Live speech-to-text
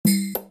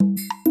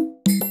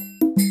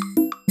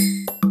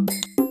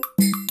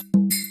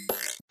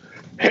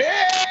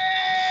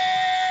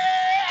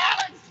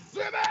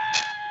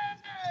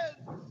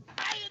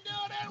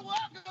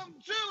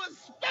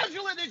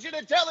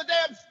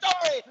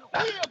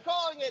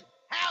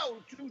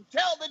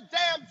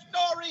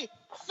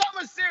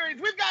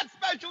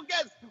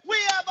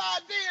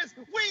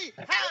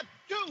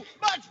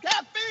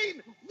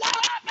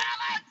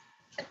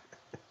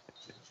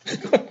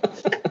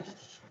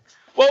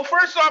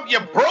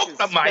broke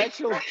the mic.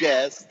 Special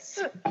guests,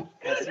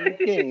 Hassan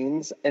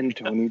Gaines and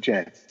Tony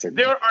Jackson.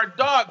 There are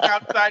dogs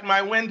outside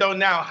my window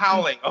now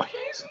howling.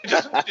 Okay, so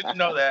just want you to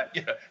know that.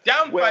 Yeah.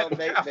 Down Well, by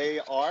the they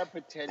are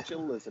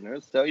potential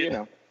listeners, so you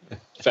know.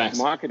 Facts.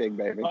 Marketing,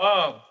 baby.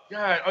 Oh,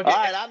 God. Okay. All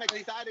right, I'm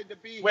excited to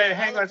be here. Wait,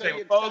 hang on a Alex, are second.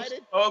 you Folks,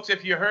 excited? folks,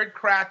 if you heard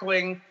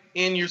crackling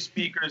in your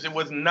speakers, it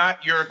was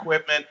not your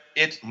equipment.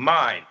 It's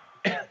mine.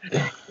 In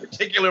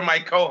particular, my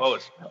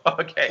co-host.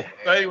 Okay.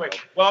 So anyway,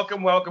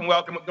 welcome.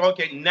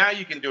 Okay, now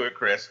you can do it,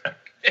 Chris.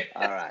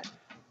 All right.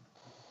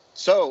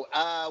 So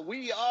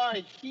we are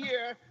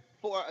here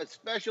for a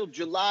special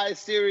July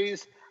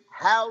series,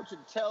 How to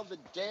Tell the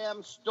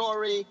Damn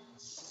Story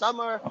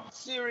Summer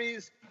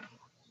Series.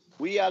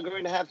 We are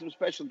going to have some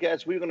special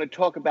guests. We're going to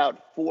talk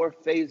about 4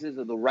 phases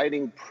of the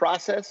writing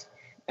process.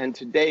 And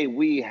today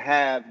we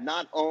have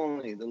not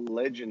only the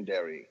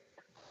legendary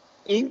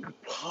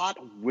Inkpot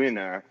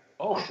winner,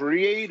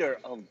 creator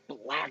of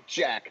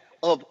Blackjack,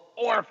 of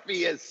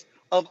Orpheus,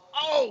 of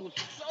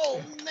so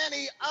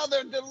many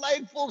other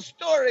delightful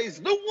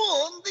stories, the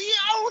one, the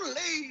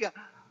only,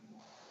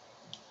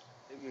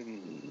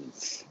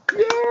 Simmons.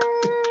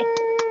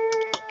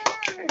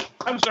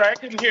 I'm sorry, I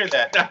couldn't hear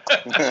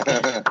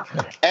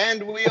that.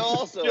 And we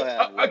also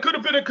have... I could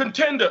have been a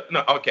contender.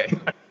 No, okay.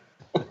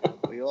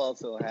 We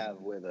also have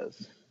with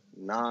us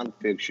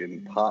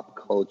nonfiction pop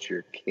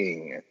culture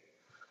king.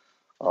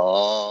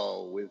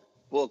 Oh, with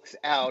books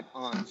out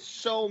on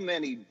so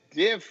many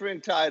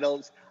different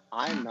titles.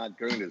 I'm not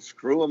going to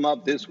screw them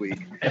up this week.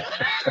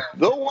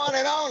 The one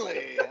and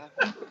only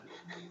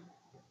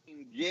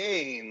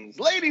Gaines.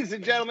 Ladies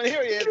and gentlemen,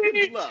 here he is.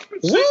 Good luck.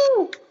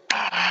 Woo!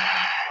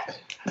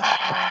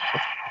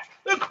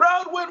 The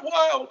crowd went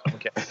wild.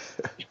 Okay.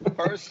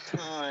 First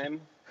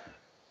time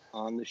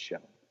on the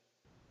show.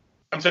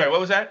 I'm sorry, what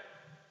was that?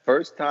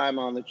 First time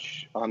on the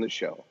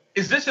show.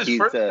 Is this his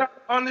first time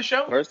on the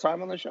show? First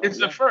time on the show. It's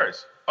the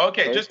first.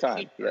 Okay, first just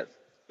time. Yes.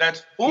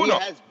 That's uno.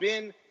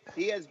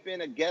 He has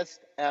been a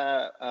guest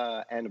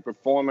and a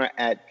performer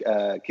at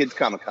Kids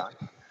Comic Con.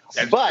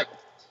 But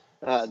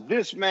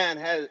this man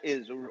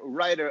is a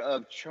writer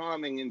of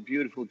charming and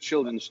beautiful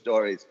children's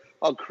stories,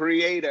 a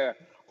creator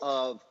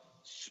of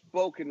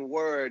spoken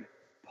word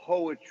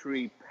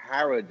poetry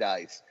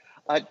paradise,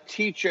 a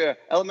teacher,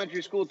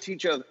 elementary school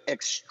teacher of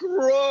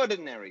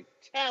extraordinary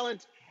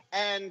talent,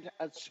 and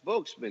a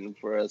spokesman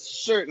for a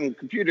certain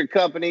computer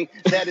company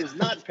that is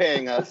not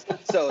paying us,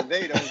 so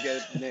they don't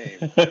get the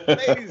name.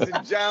 Ladies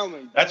and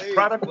gentlemen, that's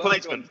product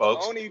placement,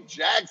 folks. Tony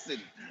Jackson.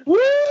 Woo!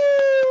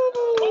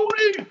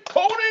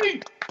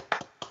 Tony!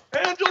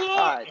 Angela!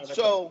 All right,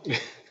 so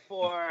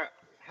for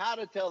How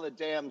to Tell the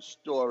Damn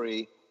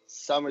Story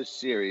Summer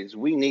Series,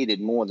 we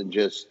needed more than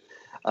just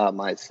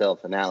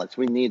myself and Alex.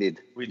 We needed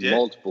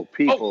multiple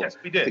people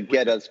to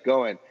get us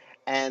going.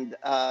 And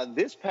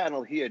this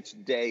panel here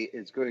today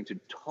is going to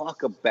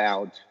talk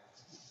about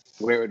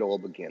where it all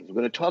begins. We're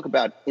going to talk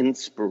about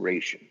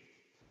inspiration.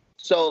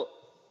 So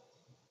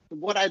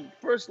what I'd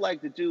first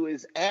like to do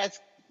is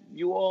ask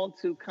you all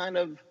to kind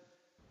of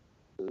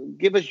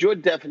give us your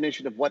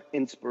definition of what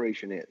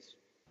inspiration is.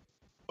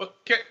 Well,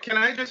 can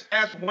I just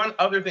ask one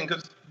other thing?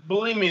 Because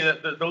believe me,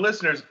 the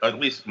listeners, at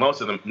least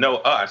most of them, know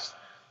us.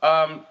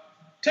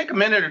 Take a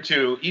minute or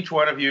two, each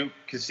one of you,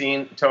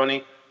 Cassine,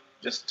 Tony,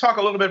 just talk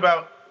a little bit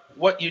about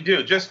what you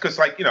do. Just because,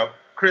 like,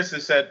 Chris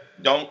has said,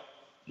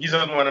 he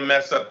doesn't want to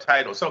mess up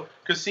titles. So,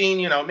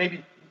 Cassine,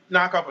 maybe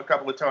knock off a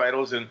couple of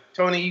titles, and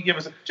Tony, you give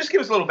us a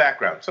little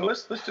background. So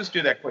let's just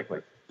do that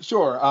quickly.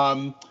 Sure.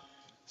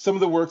 Some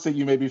of the works that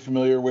you may be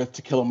familiar with: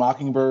 To Kill a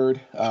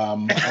Mockingbird,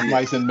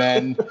 Mice and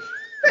Men,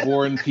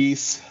 War and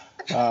Peace.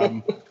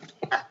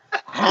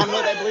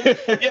 Hamlet, I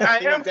believe. Yeah, I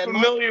am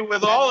familiar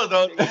with all of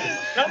those.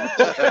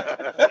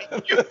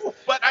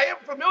 But I am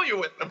familiar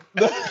with them.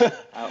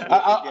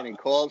 We're getting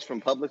calls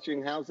from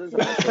publishing houses. I'm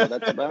not sure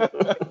what that's about.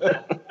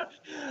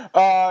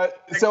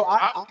 So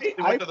I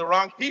went to the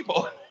wrong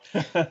people.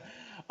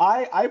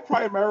 I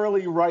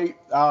primarily write.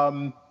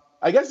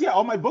 I guess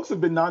all my books have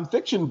been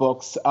nonfiction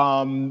books,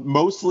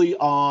 mostly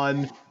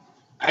on.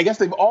 I guess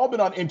they've all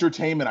been on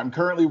entertainment. I'm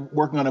currently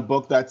working on a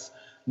book that's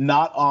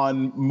not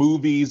on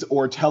movies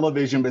or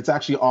television, but it's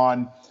actually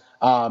on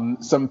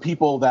some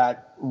people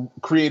that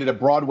created a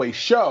Broadway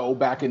show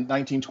back in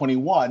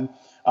 1921,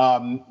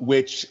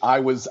 which I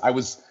was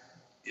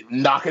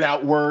knocking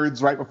out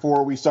words right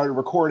before we started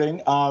recording,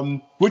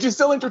 which is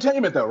still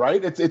entertainment, though,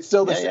 right? It's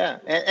still the yeah.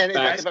 And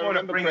if I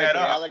remember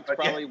correctly, Alex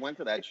probably went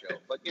to that show,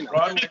 but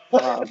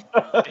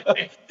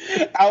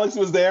Alex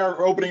was there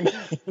opening. I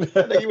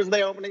think he was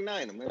there opening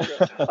 9. I'm not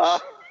sure.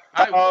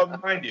 I will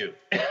find you.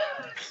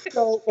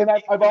 So, and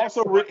I've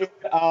also written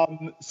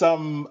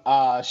some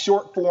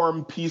short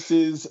form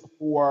pieces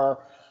for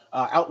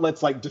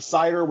outlets like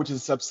Decider, which is a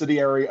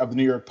subsidiary of the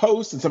New York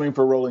Post, and something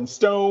for Rolling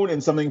Stone,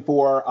 and something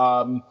for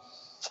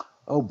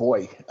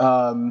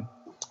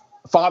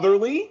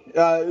Fatherly,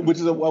 which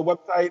is a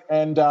website,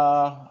 and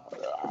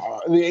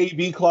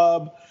the AV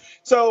Club.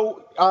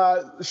 So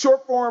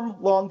short form,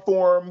 long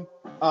form,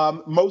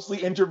 mostly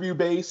interview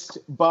based,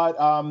 but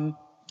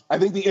I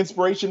think the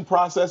inspiration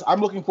process,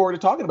 I'm looking forward to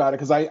talking about it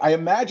because I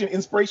imagine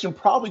inspiration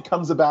probably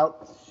comes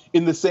about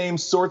in the same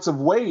sorts of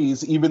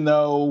ways, even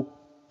though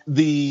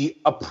the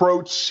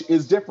approach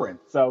is different.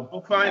 So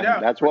we'll find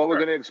out. That's what we're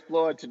going to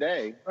explore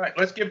today. All right,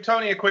 let's give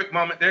Tony a quick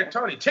moment there.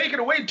 Tony, take it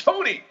away,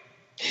 Tony.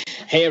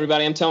 Hey,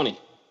 everybody, I'm Tony.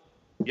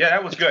 Yeah,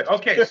 that was good.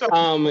 Okay, so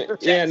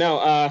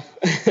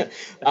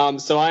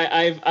so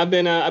I've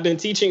been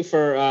teaching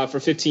for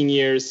 15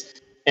 years,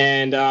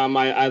 and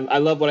I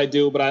love what I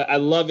do, but I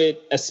love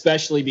it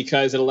especially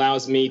because it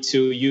allows me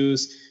to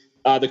use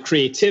the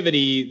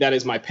creativity that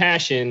is my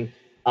passion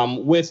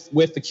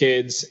with the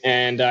kids,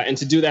 and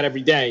to do that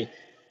every day.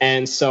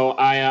 And so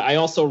I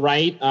also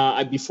write.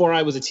 Before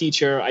I was a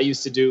teacher, I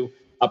used to do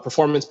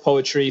performance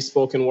poetry,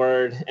 spoken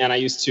word, and I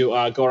used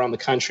to go around the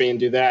country and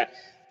do that.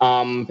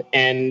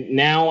 And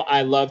now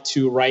I love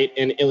to write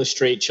and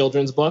illustrate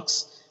children's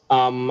books.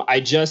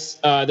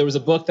 There was a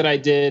book that I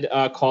did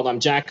called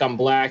I'm Jack, I'm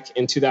Black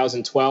in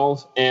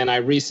 2012, and I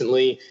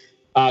recently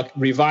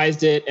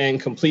revised it and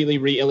completely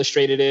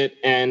re-illustrated it.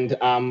 And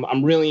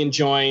I'm really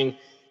enjoying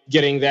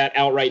getting that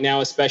out right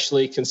now,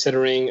 especially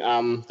considering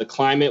the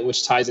climate,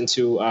 which ties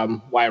into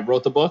why I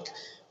wrote the book.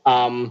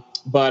 I'm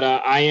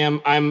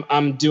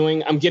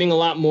getting a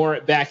lot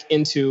more back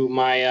into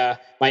my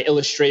my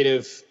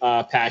illustrative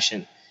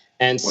passion.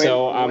 And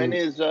when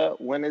is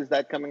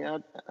that coming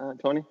out,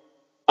 Tony?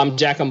 I'm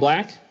Jack, I'm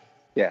Black.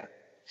 Yeah.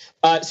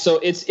 So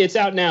it's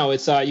out now.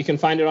 It's you can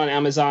find it on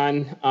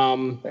Amazon.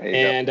 I'm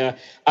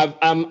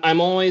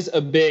always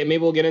a big.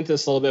 Maybe we'll get into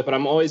this a little bit, but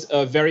I'm always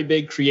a very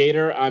big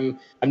creator. I've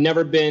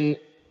never been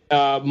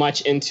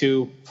much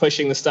into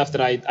pushing the stuff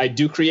that I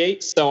do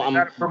create. So I'm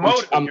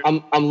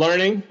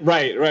learning.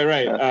 Right. You'll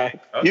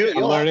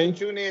learning. Have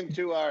to tune in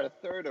to our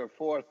third or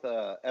fourth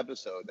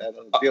episode.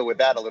 That'll deal with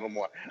that a little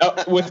more.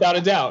 Without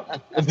a doubt.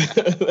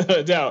 Without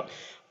a doubt.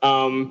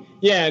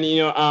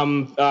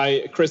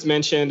 Chris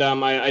mentioned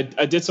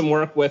I did some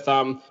work with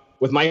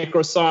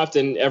Microsoft,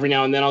 and every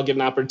now and then I'll get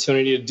an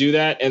opportunity to do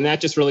that, and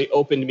that just really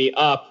opened me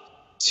up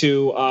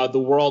to the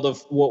world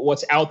of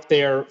what's out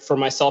there for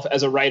myself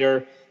as a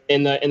writer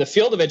in the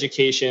field of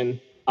education,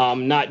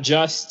 not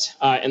just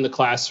in the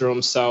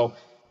classroom. So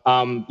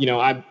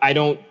I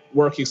don't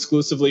work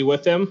exclusively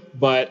with him,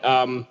 but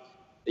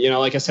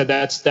like I said,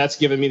 that's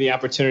given me the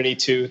opportunity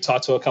to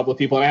talk to a couple of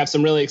people, and I have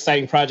some really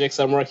exciting projects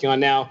that I'm working on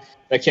now.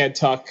 I can't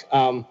talk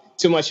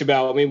too much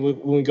about. Maybe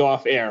when we go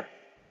off air.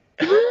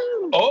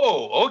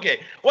 Oh,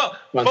 okay. Well,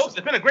 folks,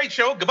 it's been a great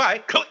show.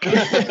 Goodbye.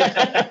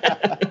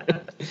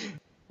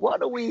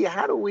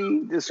 How do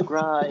we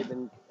describe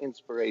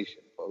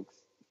inspiration, folks?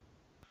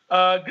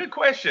 Good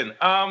question.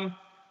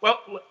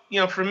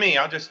 For me,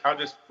 I'll just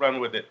run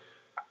with it.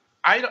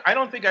 I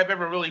don't think I've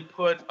ever really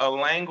put a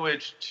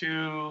language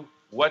to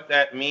what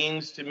that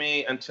means to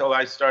me until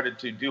I started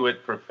to do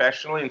it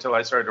professionally, until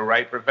I started to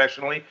write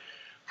professionally.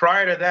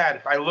 Prior to that,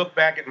 if I look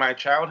back at my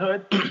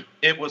childhood,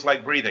 it was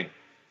like breathing.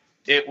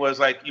 It was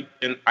like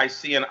I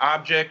see an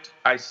object,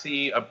 I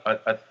see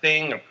a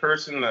thing, a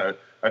person, a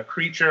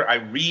creature, I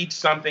read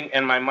something,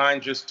 and my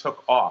mind just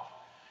took off.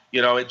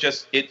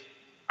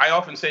 I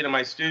often say to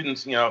my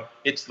students,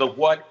 it's the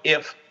what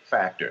if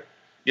factor.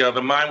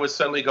 The mind would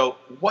suddenly go,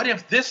 what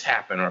if this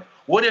happened? Or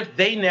what if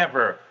they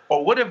never?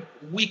 Or what if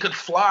we could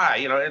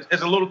fly?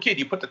 As a little kid,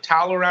 you put the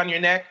towel around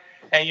your neck,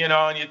 and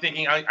you're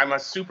thinking, I'm a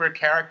super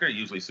character,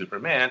 usually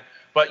Superman,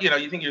 but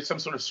you think you're some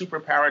sort of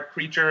superpowered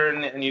creature,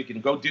 and you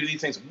can go do these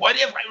things. What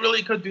if I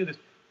really could do this?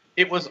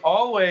 It was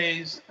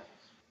always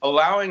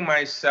allowing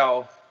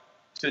myself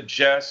to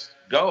just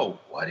go,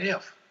 what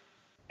if,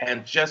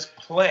 and just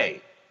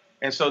play.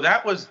 And so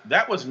that was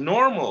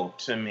normal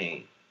to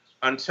me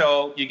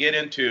until you get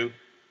into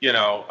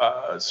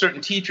certain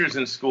teachers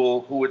in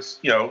school who would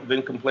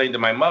then complain to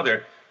my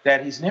mother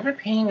that he's never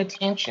paying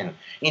attention.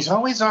 He's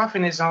always off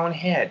in his own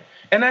head.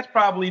 And that's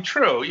probably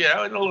true. It's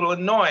a little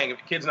annoying if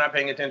a kid's not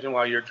paying attention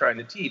while you're trying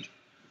to teach.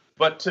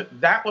 But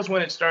that was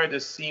when it started to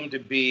seem to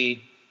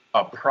be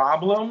a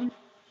problem.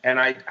 And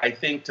I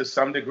think to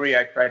some degree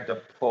I tried to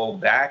pull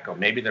back, or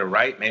maybe they're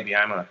right, maybe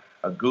I'm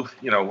a goof,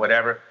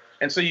 whatever.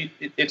 And so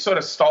it sort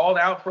of stalled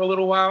out for a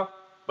little while.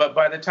 But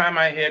by the time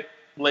I hit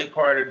late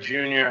part of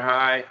junior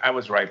high, I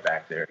was right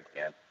back there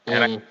again.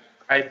 And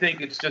I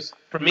think it's just,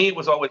 for me, it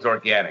was always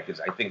organic,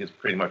 I think is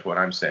pretty much what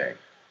I'm saying.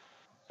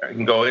 I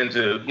can go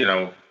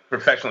into,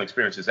 professional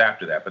experiences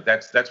after that, but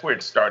that's where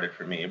it started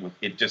for me.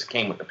 It just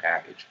came with the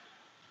package.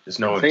 There's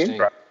no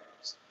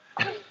instructions.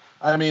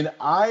 I mean,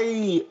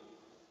 I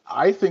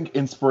think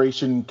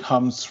inspiration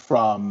comes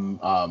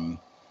from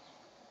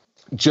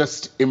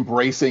just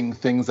embracing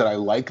things that I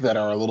like that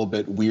are a little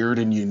bit weird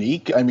and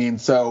unique. I mean,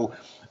 so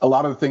a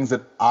lot of the things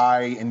that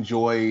I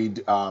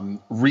enjoyed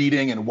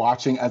reading and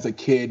watching as a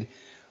kid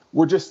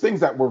were just things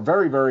that were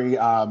very, very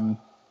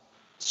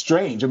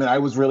strange. I mean, I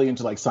was really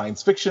into like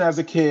science fiction as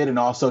a kid, and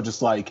also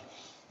just like,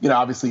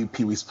 obviously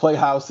Pee-wee's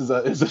Playhouse is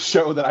a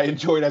show that I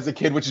enjoyed as a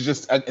kid, which is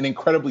just an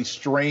incredibly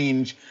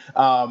strange,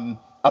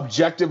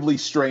 objectively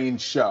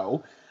strange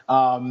show.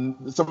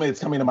 Something that's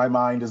coming to my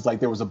mind is like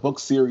there was a book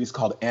series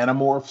called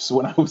Animorphs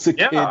when I was a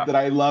kid that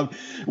I loved,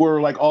 where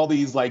like all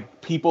these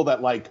like people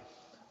that like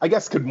I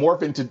guess could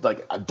morph into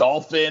like a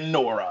dolphin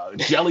or a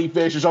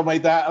jellyfish or something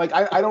like that. Like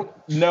I don't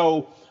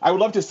know. I would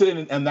love to sit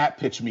in that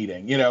pitch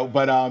meeting, you know,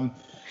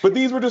 but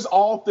these were just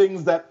all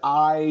things that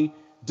I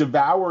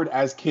devoured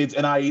as kids,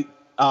 and I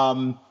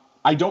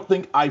don't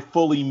think I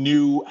fully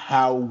knew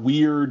how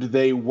weird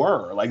they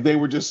were. Like they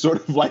were just sort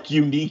of like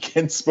unique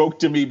and spoke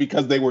to me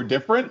because they were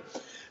different.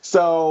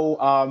 So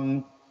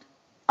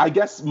I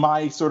guess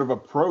my sort of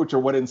approach or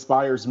what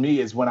inspires me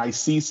is when I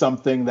see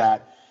something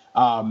that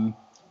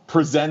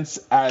presents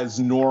as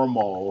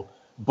normal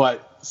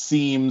but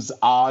seems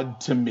odd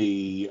to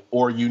me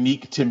or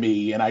unique to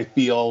me, and I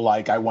feel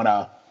like I want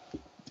to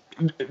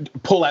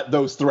pull at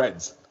those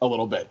threads a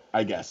little bit,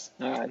 I guess.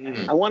 All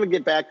right. I want to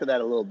get back to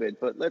that a little bit,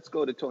 but let's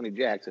go to Tony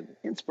Jackson.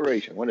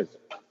 Inspiration, what is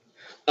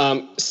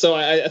it? So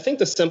I think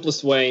the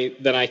simplest way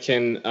that I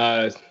can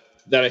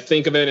that I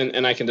think of it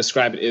and I can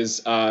describe it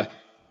is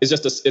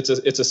just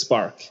it's a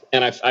spark,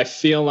 and I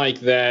feel like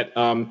that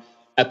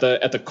at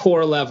the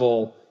core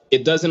level,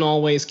 it doesn't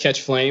always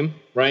catch flame,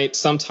 right?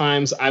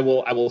 Sometimes I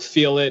will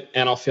feel it,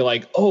 and I'll feel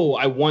like, oh,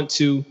 I want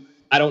to.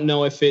 I don't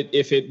know if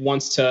it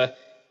wants to,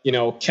 you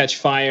know, catch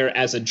fire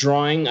as a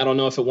drawing. I don't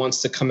know if it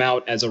wants to come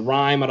out as a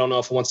rhyme. I don't know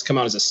if it wants to come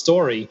out as a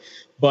story.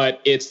 But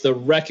it's the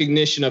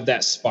recognition of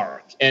that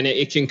spark, and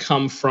it can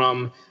come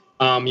from,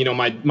 you know,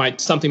 my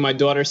something my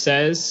daughter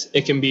says.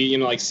 It can be, you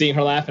know, like seeing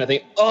her laugh, and I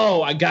think,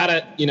 oh, I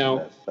gotta, you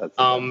know.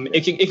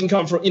 It can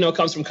come from, you know, it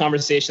comes from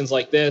conversations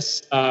like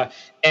this,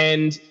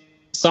 and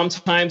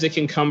sometimes it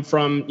can come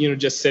from, you know,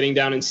 just sitting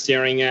down and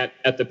staring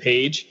at the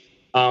page.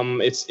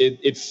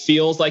 It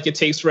feels like it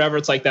takes forever.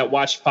 It's like that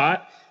watch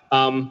pot.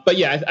 But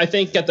yeah, I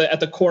think at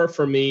the core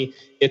for me,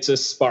 it's a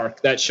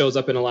spark that shows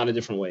up in a lot of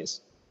different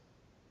ways.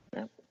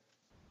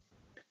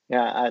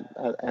 Yeah,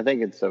 I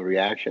think it's a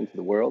reaction to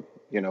the world.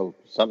 You know,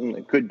 something,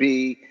 it could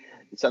be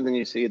something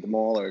you see at the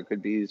mall, or it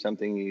could be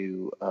something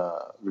you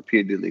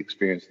repeatedly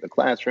experience in the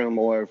classroom,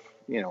 or,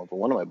 you know, for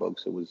one of my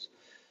books, it was,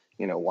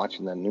 you know,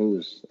 watching the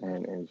news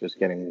and just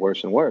getting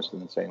worse and worse,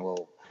 and then saying,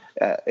 well,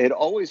 it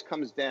always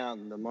comes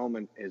down, the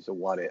moment is a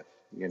what if,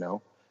 you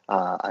know.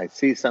 I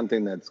see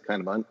something that's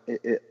kind of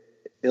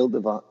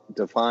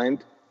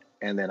ill-defined,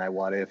 and then I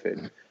what if it.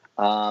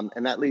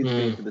 And that leads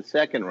me to the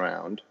second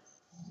round.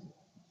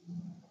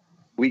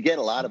 We get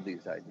a lot of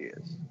these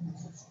ideas.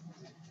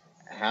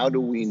 How do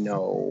we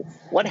know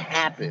what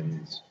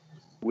happens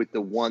with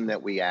the one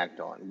that we act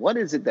on? What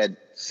is it that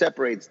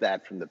separates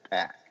that from the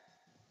pack?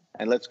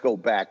 And let's go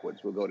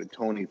backwards. We'll go to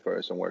Tony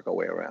first and work our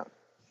way around.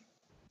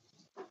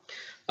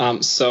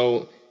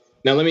 So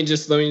now let me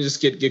just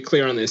get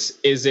clear on this.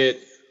 Is it,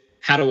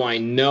 how do I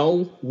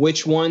know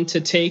which one to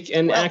take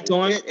and act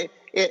on?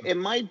 It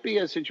might be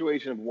a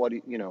situation of what,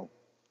 you know,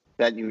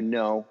 that you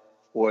know,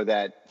 or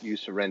that you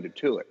surrender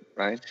to it,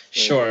 right?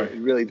 Sure. It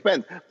really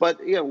depends.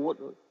 But, you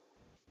know,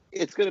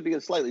 it's going to be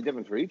slightly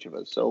different for each of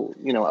us. So,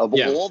 you know, of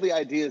all the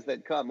ideas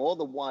that come, all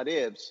the what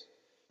ifs,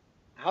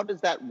 how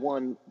does that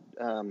one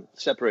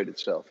separate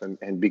itself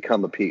and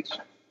become a piece?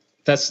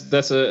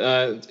 That's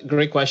a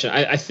great question.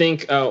 I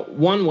think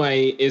one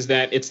way is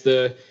that it's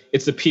the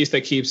piece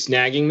that keeps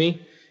nagging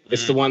me.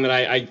 It's the one that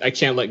I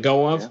can't let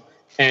go of. Yeah.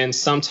 And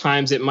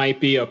sometimes it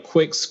might be a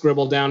quick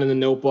scribble down in the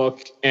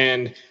notebook,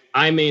 and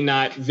I may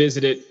not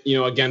visit it, you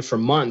know, again for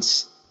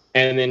months,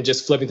 and then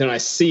just flipping through and I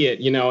see it,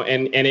 you know,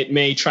 and it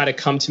may try to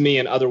come to me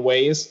in other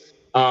ways.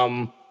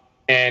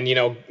 And, you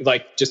know,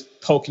 like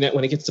just poking it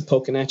when it gets to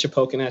poking at you.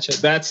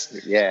 That's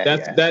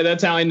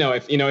how I know.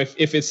 If, you know,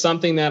 if it's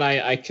something that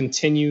I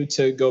continue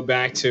to go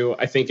back to,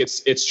 I think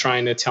it's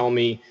trying to tell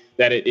me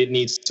that it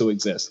needs to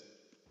exist.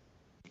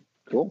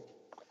 Cool.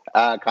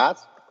 Kotz?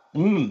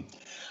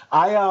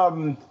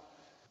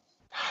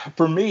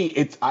 For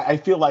me, I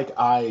feel like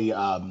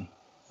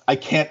I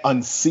can't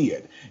unsee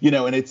it, you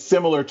know, and it's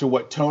similar to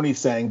what Tony's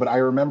saying, but I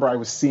remember I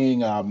was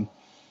seeing,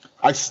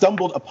 I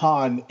stumbled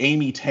upon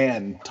Amy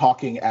Tan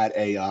talking at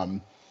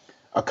a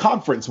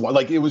conference.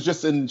 Like it was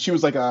just she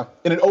was like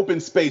in an open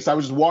space. I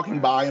was just walking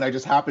by and I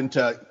just happened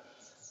to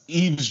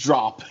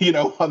eavesdrop, you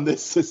know, on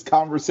this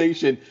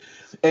conversation.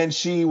 And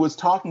she was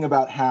talking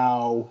about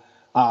how,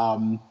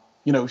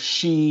 you know,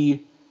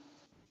 she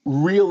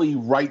really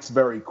writes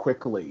very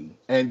quickly,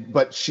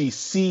 but she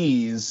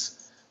sees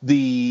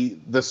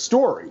the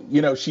story,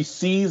 you know, she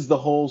sees the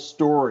whole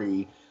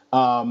story,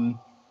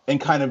 and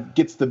kind of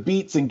gets the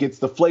beats and gets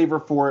the flavor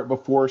for it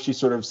before she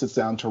sort of sits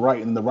down to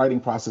write. And the writing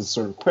process is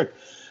sort of quick.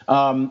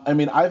 I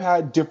mean, I've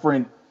had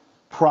different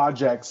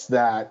projects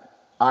that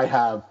I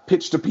have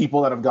pitched to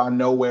people that have gone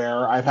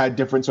nowhere. I've had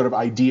different sort of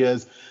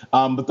ideas,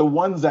 but the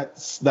ones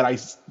that I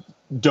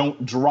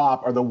don't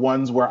drop are the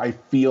ones where I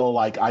feel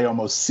like I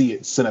almost see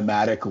it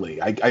cinematically.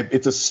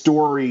 It's a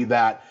story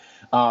that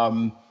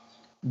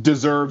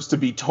deserves to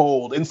be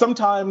told. And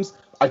sometimes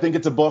I think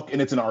it's a book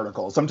and it's an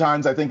article.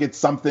 Sometimes I think it's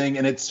something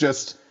and it's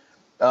just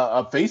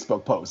a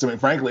Facebook post. I mean,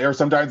 frankly, or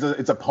sometimes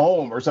it's a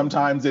poem, or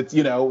sometimes it's,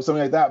 you know,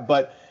 something like that.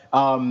 But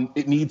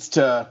It needs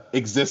to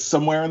exist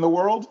somewhere in the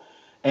world.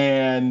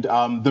 And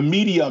the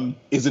medium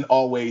isn't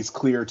always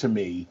clear to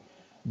me.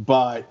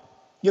 But,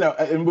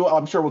 and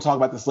I'm sure we'll talk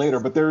about this later,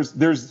 but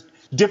there's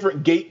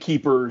different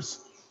gatekeepers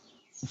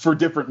for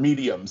different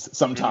mediums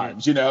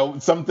sometimes.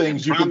 Some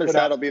things you can put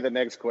that'll be the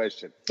next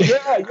question.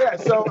 Yeah.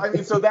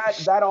 So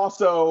that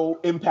also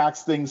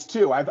impacts things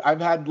too.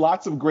 I've had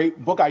lots of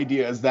great book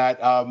ideas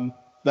that I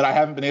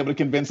haven't been able to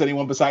convince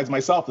anyone besides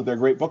myself that they're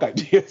great book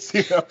ideas.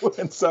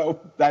 And so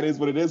that is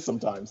what it is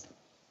sometimes.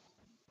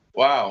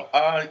 Wow.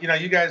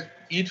 You guys,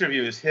 each of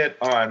you has hit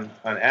on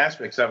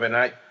aspects of it,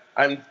 and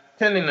I'm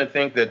tending to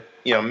think that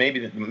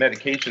maybe the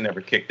medication never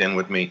kicked in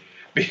with me,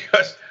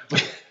 because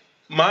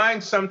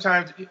mine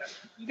sometimes.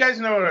 You guys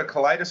know what a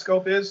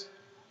kaleidoscope is?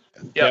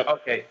 Yeah. Yep.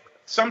 Okay.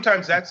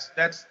 Sometimes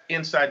that's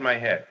inside my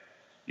head.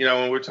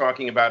 When we're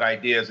talking about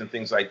ideas and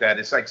things like that,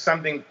 it's like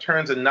something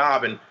turns a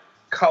knob and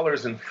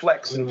colors and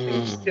flecks and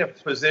things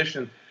shift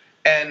position,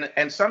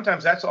 and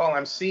sometimes that's all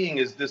I'm seeing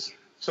is this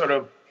sort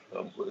of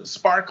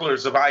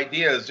sparklers of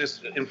ideas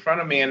just in front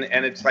of me,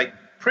 and it's like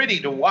pretty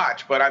to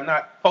watch, but I'm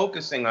not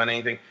focusing on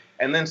anything.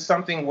 And then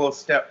something will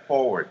step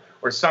forward,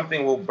 or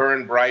something will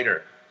burn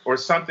brighter, or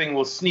something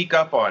will sneak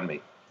up on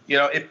me.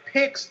 It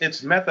picks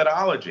its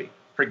methodology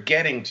for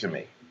getting to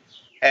me.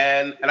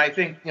 And I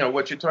think,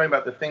 what you're talking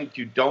about, the thing that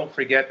you don't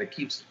forget that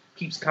keeps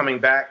coming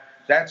back,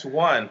 that's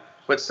one.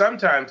 But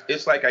sometimes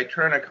it's like I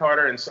turn a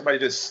corner and somebody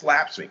just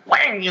slaps me.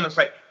 Whang! It's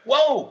like,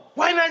 whoa,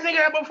 why didn't I think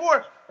of that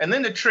before? And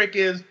then the trick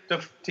is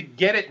to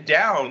get it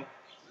down,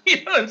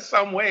 in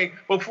some way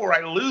before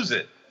I lose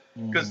it.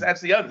 Because that's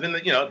the other. Then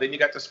you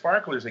got the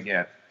sparklers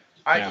again.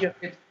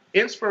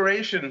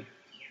 Inspiration.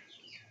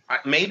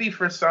 Maybe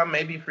for some,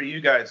 maybe for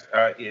you guys,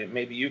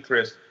 maybe you,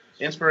 Chris,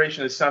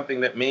 inspiration is something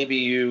that maybe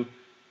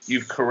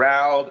you've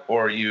corralled,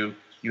 or you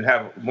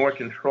have more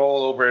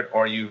control over it,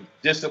 or you've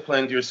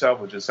disciplined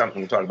yourself, which is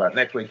something we'll talk about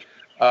next week,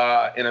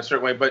 in a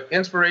certain way. But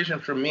inspiration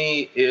for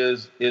me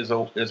is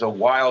a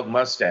wild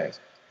Mustang.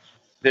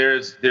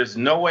 There's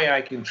no way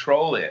I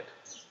control it.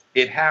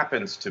 It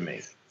happens to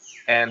me.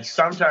 And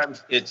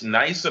sometimes it's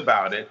nice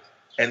about it,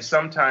 and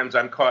sometimes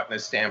I'm caught in a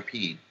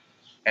stampede.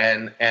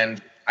 And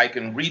I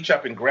can reach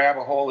up and grab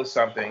a hold of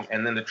something,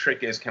 and then the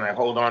trick is, can I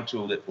hold on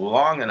to it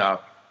long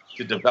enough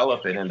to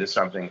develop it into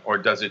something, or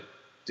does it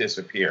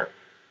disappear?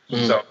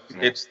 So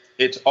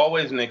it's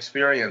always an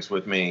experience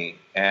with me.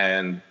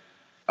 And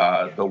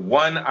the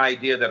one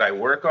idea that I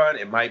work on,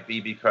 it might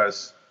be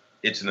because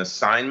it's an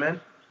assignment,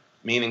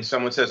 meaning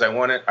someone says, I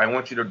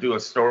want you to do a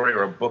story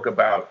or a book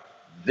about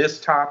this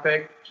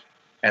topic,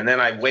 and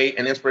then I wait,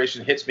 and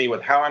inspiration hits me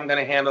with how I'm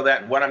going to handle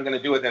that and what I'm going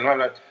to do with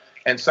it.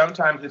 And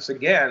sometimes it's,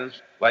 again,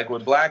 like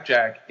with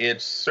Blackjack,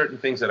 it's certain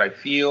things that I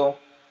feel,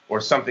 or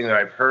something that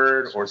I've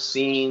heard or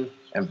seen,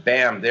 and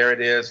bam, there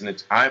it is.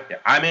 And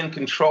I'm in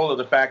control of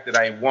the fact that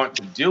I want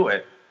to do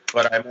it,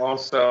 but I'm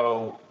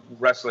also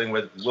wrestling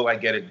with, will I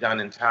get it done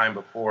in time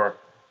before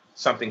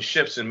something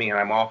shifts in me and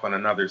I'm off on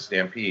another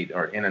stampede,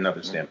 or in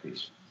another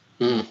stampede.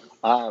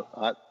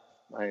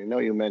 I know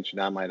you mentioned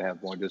I might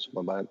have more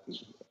discipline, but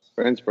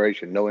for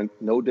inspiration,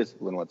 no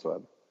discipline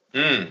whatsoever.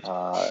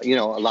 A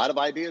lot of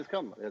ideas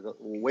come. There's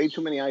way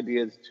too many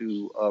ideas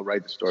to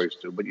write the stories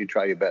to, but you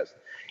try your best.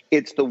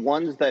 It's the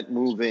ones that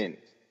move in,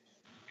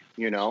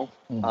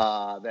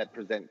 that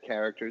present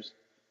characters,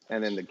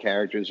 and then the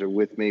characters are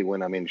with me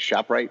when I'm in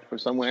ShopRite or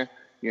somewhere,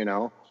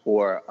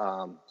 or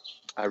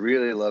I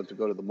really love to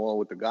go to the mall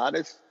with the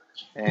goddess,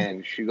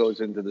 and she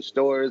goes into the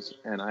stores,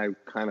 and I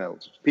kind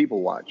of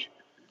people watch.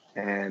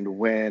 And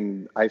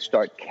when I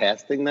start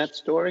casting that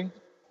story,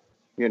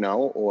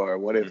 or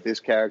what if this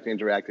character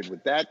interacted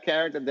with that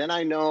character, then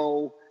I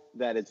know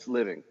that it's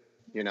living,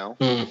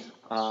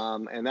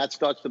 and that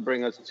starts to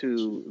bring us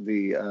to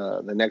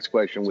the next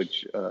question,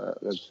 which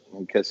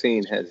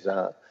Cassine has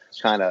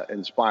kind of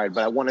inspired.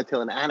 But I want to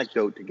tell an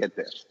anecdote to get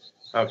there.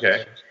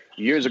 Okay.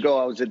 Years ago,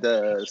 I was at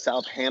the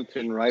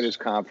Southampton Writers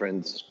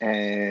Conference,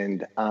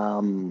 and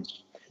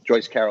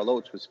Joyce Carol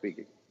Oates was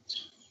speaking.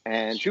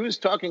 And she was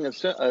talking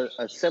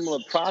a similar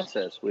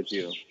process with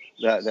you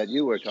that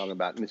you were talking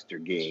about,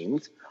 Mr.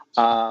 Gaines,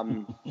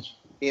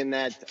 in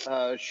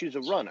that she's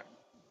a runner.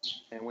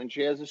 And when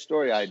she has a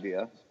story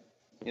idea,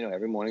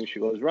 every morning she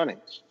goes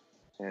running.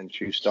 And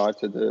she starts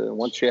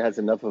once she has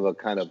enough of a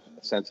kind of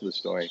sense of the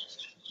story,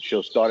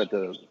 she'll start at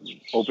the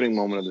opening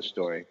moment of the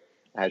story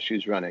as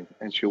she's running.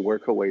 And she'll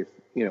work her way,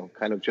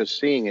 kind of just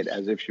seeing it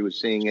as if she was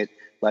seeing it,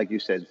 like you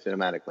said,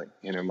 cinematically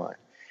in her mind.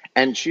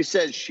 And she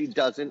says she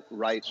doesn't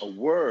write a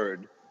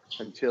word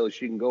until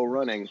she can go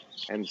running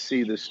and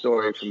see the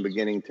story from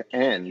beginning to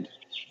end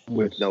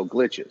with no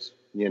glitches,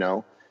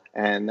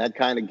 And that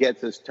kind of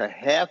gets us to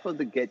half of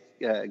the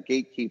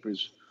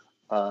gatekeepers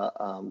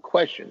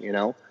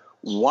question,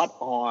 What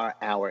are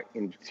our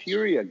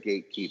interior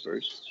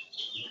gatekeepers?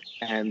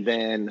 And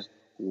then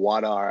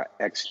what are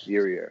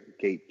exterior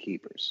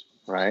gatekeepers,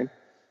 right?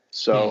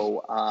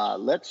 So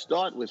let's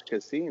start with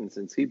Cassine,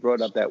 since he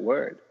brought up that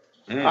word.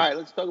 All right,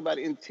 let's talk about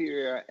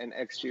interior and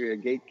exterior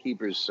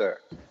gatekeepers, sir.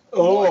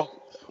 Oh,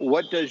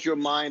 What does your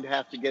mind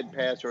have to get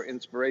past, or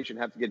inspiration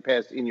have to get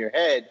past in your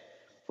head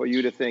for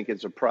you to think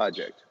it's a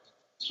project?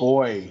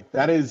 boy,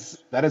 that is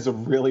a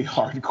really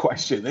hard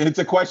question. It's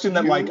a question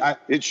that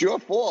It's your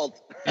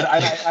fault. and I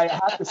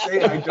have to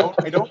say I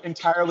don't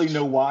entirely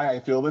know why I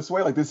feel this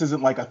way. Like this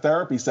isn't like a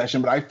therapy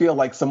session, but I feel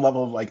like some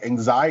level of like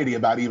anxiety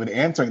about even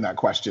answering that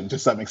question to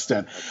some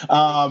extent.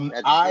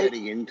 That's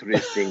very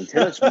interesting.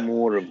 Tell us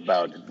more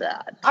about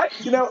that.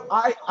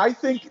 I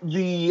think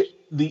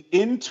the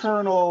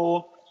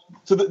internal,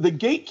 so the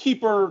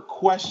gatekeeper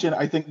question,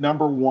 I think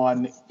number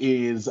one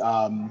is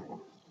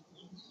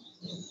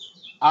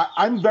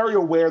I'm very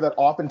aware that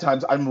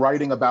oftentimes I'm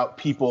writing about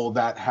people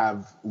that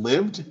have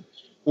lived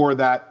or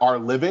that are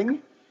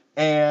living.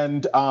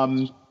 And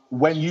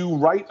when you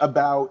write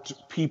about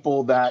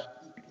people that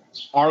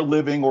are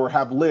living or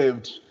have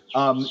lived,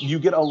 you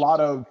get a lot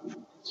of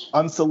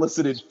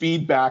unsolicited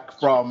feedback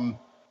from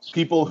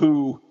people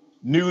who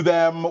knew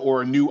them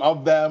or knew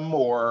of them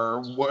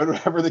or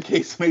whatever the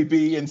case may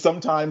be. And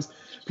sometimes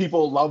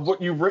people love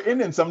what you've written,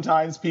 and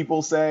sometimes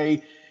people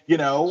say,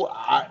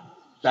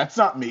 that's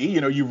not me.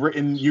 You've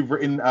written,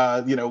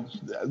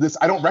 this,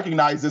 I don't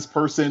recognize this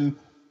person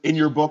in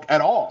your book at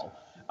all.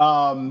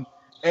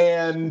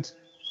 And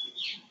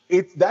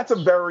that's a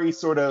very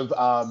sort of,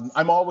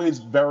 I'm always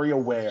very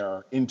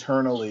aware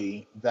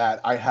internally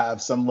that I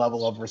have some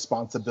level of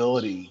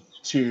responsibility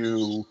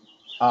to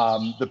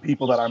the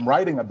people that I'm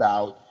writing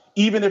about,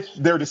 even if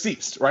they're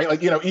deceased, right?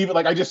 Like, even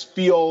like I just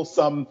feel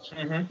some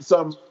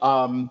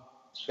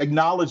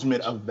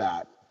acknowledgement of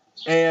that.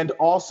 And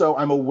also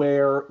I'm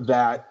aware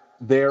that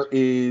there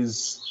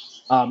is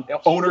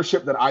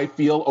ownership that I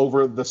feel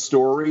over the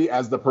story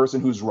as the person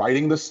who's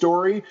writing the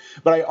story.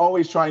 But I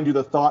always try and do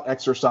the thought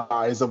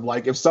exercise of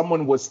like, if some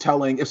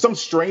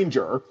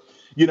stranger,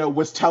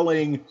 was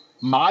telling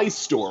my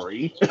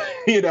story,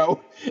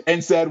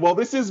 and said, well,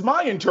 this is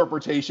my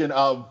interpretation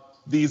of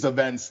these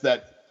events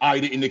that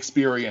I didn't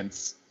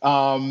experience,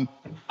 I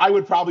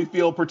would probably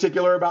feel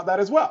particular about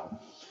that as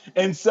well.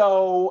 And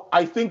so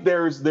I think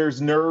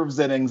there's nerves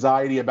and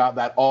anxiety about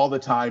that all the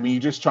time. And you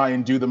just try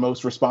and do the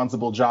most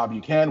responsible job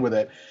you can with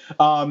it.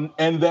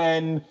 And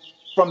then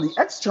from the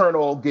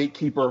external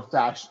gatekeeper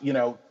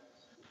fashion,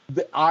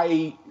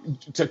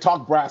 to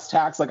talk brass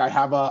tacks, like I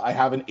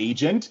have an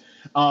agent.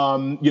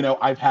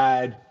 I've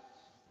had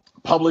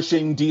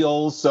publishing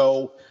deals.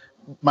 So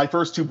my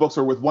first two books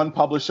were with one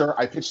publisher.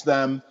 I pitched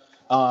them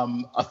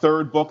a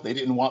third book. They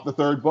didn't want the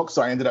third book,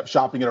 so I ended up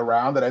shopping it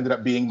around. That ended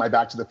up being my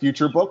Back to the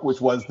Future book, which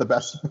was the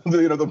best,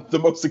 the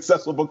most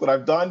successful book that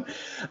I've done.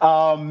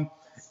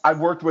 I've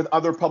worked with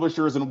other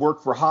publishers and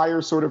work for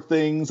hire sort of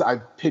things.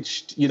 I've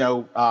pitched,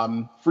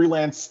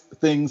 freelance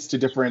things to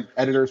different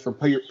editors for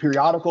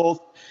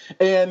periodicals.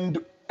 And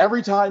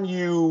every time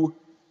you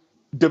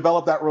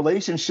develop that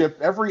relationship,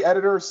 every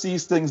editor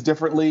sees things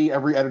differently.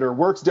 Every editor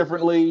works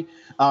differently.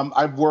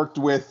 I've worked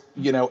with,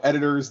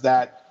 editors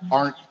that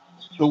aren't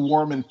the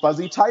warm and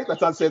fuzzy type.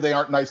 That's not to say they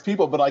aren't nice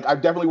people, but like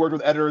I've definitely worked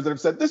with editors that have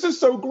said, this is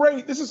so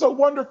great, this is so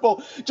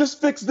wonderful,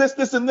 just fix this,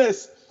 this, and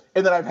this.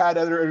 And then I've had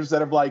editors that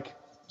have like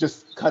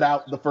just cut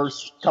out the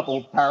first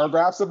couple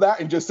paragraphs of that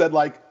and just said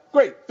like,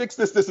 great, fix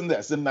this, this, and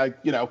this. And like,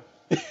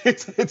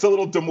 it's a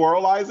little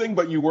demoralizing,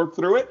 but you work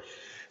through it.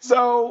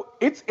 So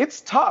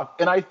it's tough.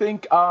 And I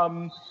think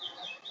so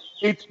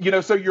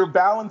you're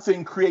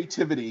balancing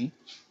creativity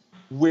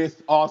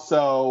with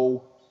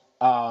also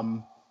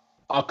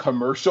a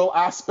commercial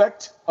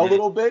aspect a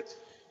little bit,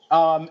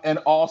 and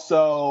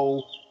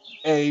also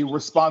a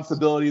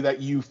responsibility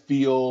that you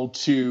feel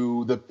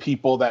to the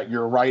people that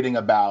you're writing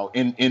about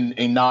in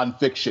a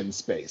nonfiction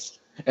space.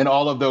 And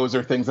all of those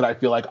are things that I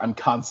feel like I'm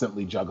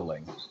constantly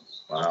juggling.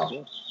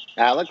 Wow.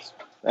 Alex?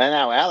 And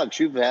now, Alex,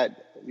 you've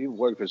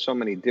worked for so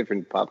many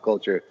different pop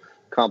culture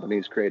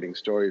companies creating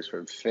stories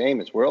for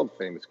world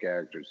famous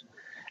characters.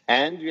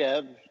 And you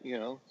have,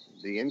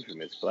 the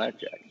infamous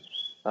Blackjack.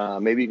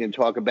 Maybe you can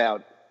talk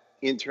about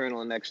internal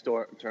and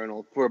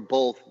external for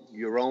both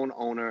your own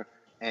owner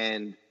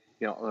and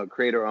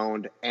creator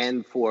owned,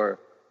 and for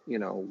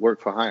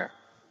work for hire.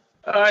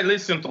 I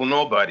listen to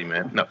nobody,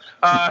 man. No,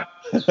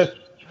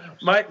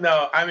 Mike.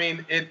 No, I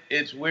mean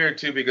it's weird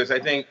too, because I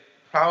think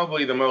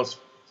probably the most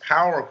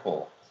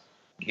powerful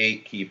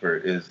gatekeeper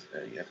is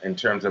in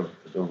terms of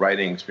the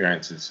writing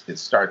experiences. It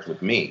starts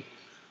with me.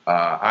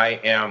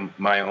 I am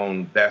my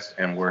own best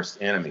and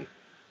worst enemy.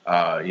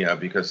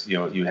 Because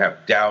you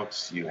have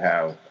doubts, you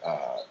have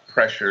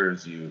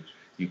pressures, you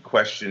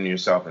question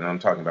yourself, and I'm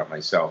talking about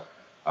myself.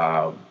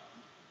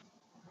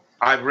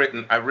 I've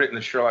written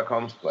a Sherlock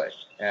Holmes play,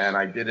 and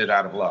I did it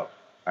out of love.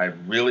 I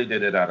really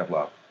did it out of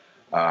love.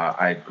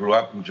 I grew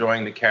up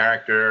enjoying the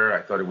character.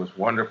 I thought it was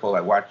wonderful.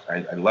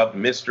 I loved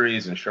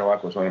mysteries, and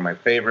Sherlock was one of my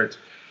favorites.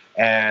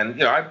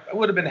 And I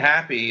would have been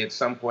happy at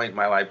some point in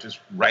my life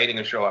just writing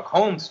a Sherlock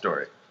Holmes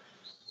story.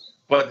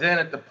 But then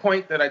at the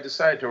point that I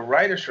decided to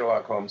write a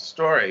Sherlock Holmes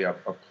story, a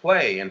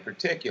play in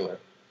particular,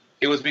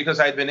 it was because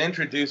I'd been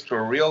introduced to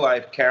a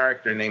real-life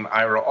character named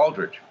Ira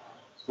Aldridge,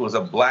 who was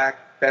a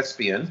black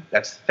thespian,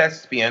 that's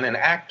thespian, an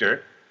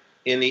actor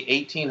in the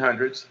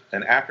 1800s,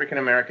 an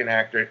African-American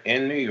actor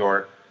in New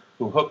York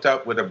who hooked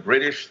up with a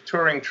British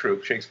touring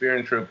troupe,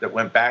 Shakespearean troupe, that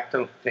went back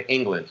to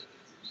England.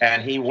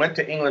 And he went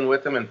to England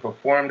with them and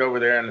performed over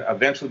there and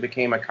eventually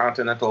became a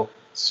continental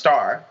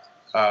star,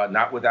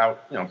 not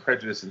without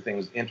prejudice and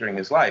things entering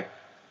his life.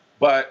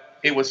 But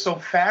it was so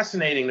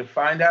fascinating to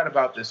find out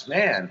about this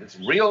man, this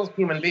real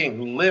human being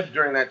who lived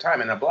during that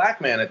time, and a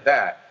black man at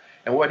that,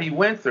 and what he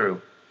went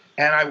through.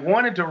 And I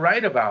wanted to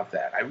write about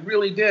that. I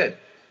really did.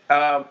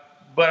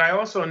 But I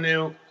also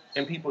knew,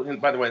 and people,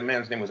 and by the way, the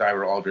man's name was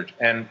Ira Aldridge,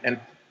 and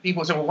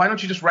people said, well, why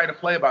don't you just write a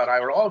play about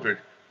Ira Aldridge?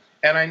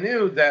 And I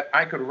knew that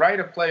I could write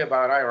a play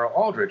about Ira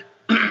Aldridge,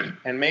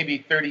 and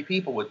maybe 30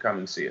 people would come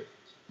and see it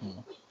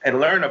and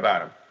learn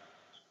about him.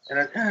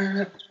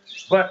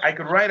 But I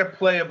could write a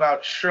play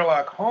about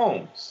Sherlock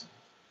Holmes,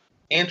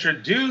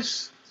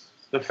 introduce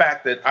the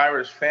fact that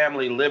Ira's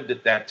family lived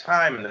at that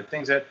time and the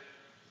things that,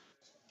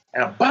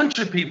 and a bunch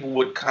of people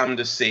would come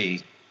to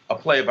see a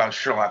play about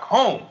Sherlock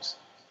Holmes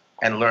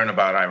and learn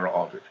about Ira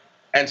Aldridge.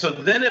 And so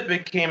then it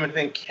became a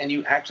thing, can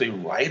you actually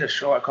write a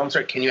Sherlock Holmes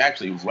story? Can you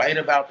actually write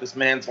about this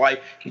man's life?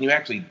 Can you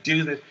actually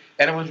do this?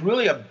 And it was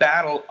really a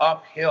battle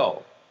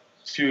uphill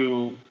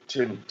to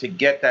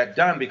get that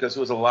done because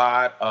there was a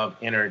lot of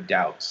inner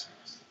doubts.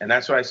 And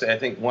that's why I say I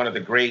think one of the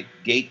great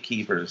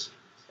gatekeepers,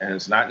 and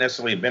it's not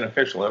necessarily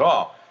beneficial at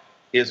all,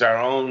 is our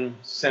own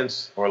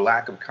sense or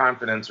lack of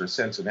confidence or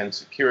sense of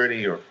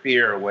insecurity or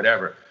fear or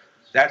whatever.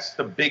 That's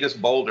the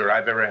biggest boulder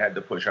I've ever had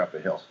to push up a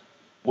hill.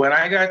 When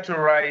I got to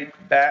write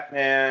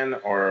Batman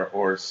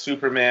or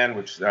Superman,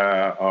 which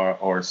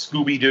or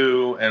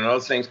Scooby-Doo and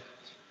those things,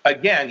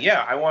 again,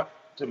 yeah, I want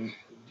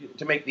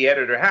to make the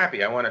editor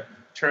happy. I want to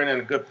turn in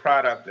a good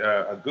product,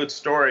 a good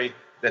story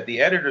that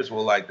the editors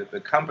will like, that the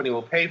company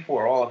will pay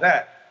for, all of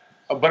that.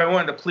 But I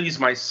wanted to please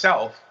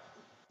myself.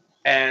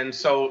 And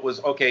so it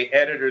was, okay,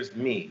 editors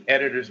me.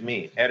 And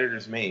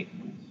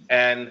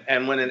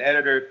when an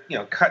editor,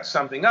 cuts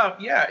something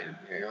up, yeah,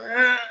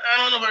 I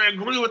don't know if I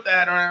agree with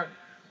that.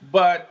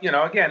 But,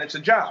 again, it's a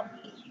job.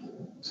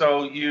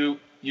 So you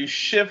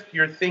shift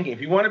your thinking.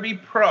 If you want to be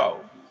pro,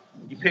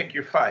 you pick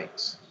your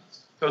fights.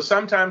 So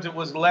sometimes it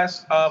was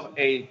less of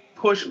a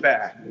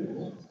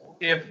pushback.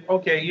 If,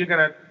 okay, you're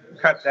going to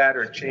cut that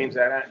or change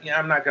that,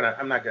 I'm not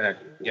gonna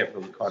get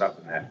really caught up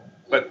in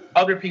that. But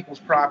other people's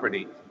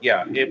property,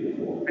 yeah,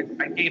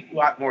 I gave a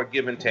lot more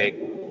give and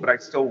take, but I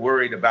still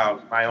worried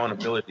about my own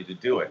ability to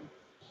do it.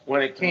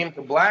 When it came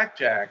to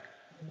Blackjack,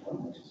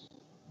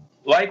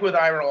 like with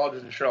Ira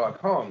Aldridge and Sherlock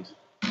Holmes,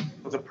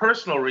 it was a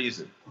personal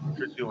reason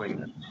for doing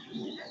this.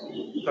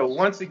 So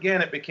once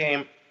again, it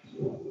became,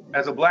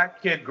 as a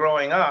black kid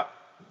growing up,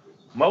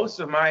 most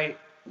of my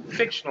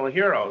fictional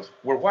heroes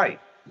were white.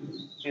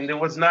 And there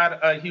was not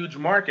a huge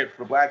market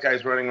for black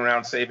guys running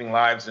around saving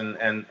lives and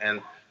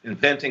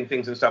inventing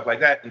things and stuff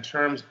like that in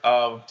terms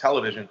of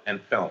television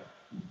and film.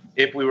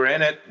 If we were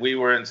in it, we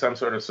were in some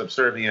sort of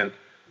subservient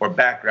or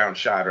background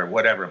shot or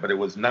whatever, but it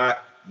was not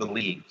the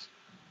leads.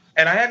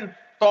 And I hadn't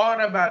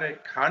thought about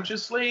it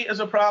consciously as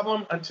a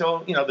problem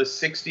until, the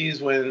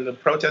 60s when the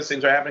protest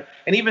things are happening.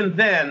 And even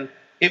then,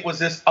 it was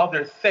this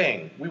other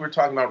thing. We were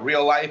talking about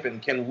real life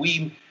and can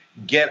we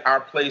get our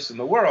place in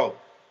the world?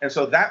 And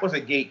so that was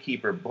a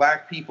gatekeeper,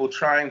 black people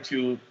trying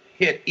to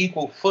hit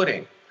equal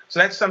footing.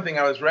 So that's something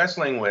I was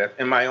wrestling with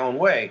in my own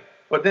way.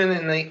 But then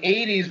in the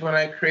 80s, when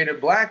I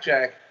created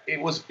Blackjack, it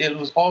was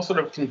all sort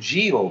of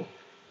congealed.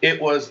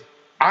 It was,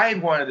 I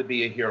had wanted to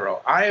be a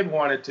hero. I had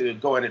wanted to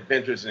go on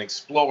adventures and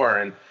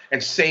explore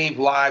and save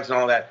lives and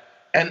all that.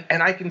 And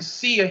I can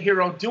see a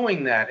hero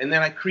doing that. And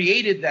then I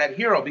created that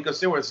hero because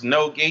there was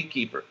no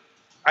gatekeeper.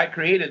 I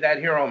created that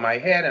hero in my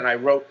head and I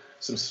wrote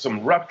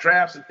some rough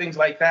drafts and things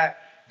like that.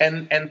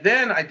 And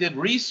then I did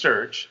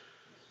research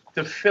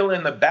to fill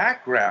in the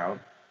background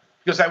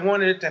because I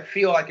wanted it to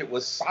feel like it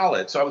was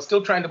solid. So I was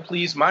still trying to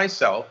please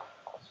myself.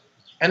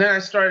 And then I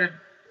started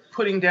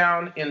putting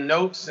down in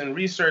notes and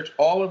research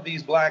all of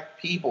these black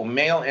people,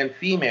 male and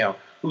female,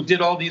 who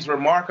did all these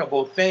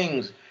remarkable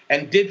things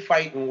and did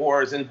fight in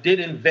wars and did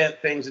invent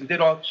things and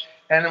did all.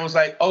 And it was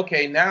like,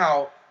 okay,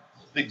 now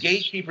the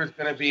gatekeeper is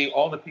going to be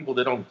all the people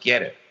that don't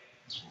get it.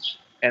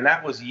 And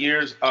that was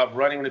years of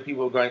running into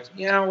people going,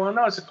 well,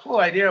 no, it's a cool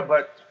idea,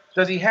 but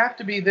does he have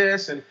to be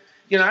this? And,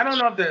 I don't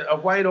know if a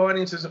white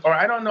audience is, or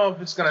I don't know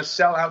if it's going to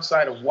sell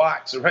outside of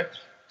Watts. Right?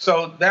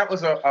 So that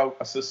was a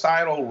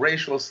societal,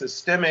 racial,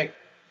 systemic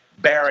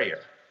barrier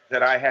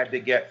that I had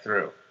to get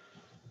through.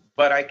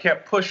 But I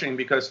kept pushing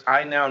because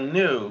I now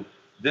knew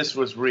this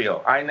was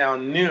real. I now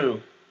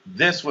knew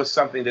this was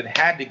something that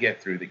had to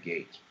get through the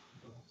gate.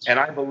 And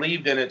I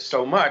believed in it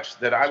so much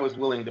that I was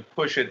willing to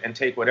push it and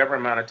take whatever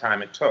amount of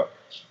time it took.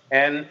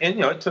 And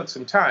it took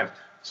some time.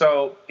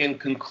 So in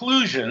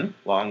conclusion,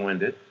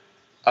 long-winded,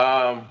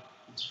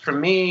 for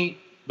me,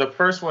 the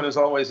first one is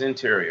always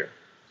interior.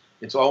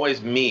 It's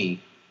always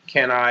me.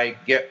 Can I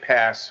get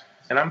past,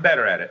 and I'm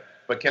better at it,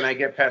 but can I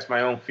get past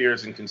my own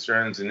fears and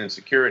concerns and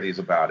insecurities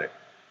about it?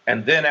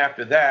 And then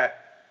after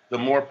that, the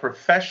more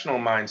professional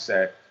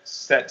mindset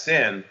sets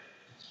in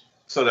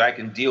so that I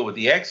can deal with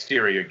the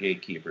exterior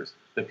gatekeepers,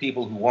 the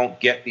people who won't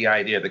get the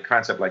idea, the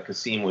concept, like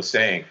Kasim was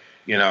saying,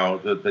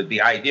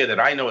 the idea that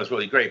I know is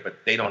really great, but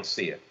they don't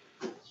see it.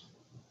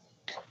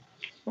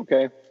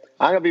 Okay.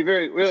 I'm going to be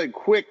really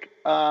quick.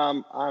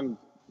 I'm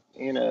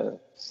in a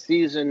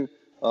season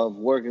of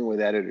working with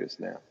editors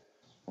now.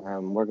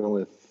 I'm working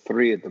with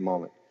 3 at the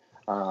moment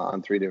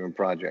on 3 different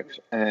projects.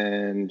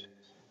 And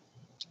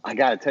I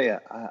got to tell you,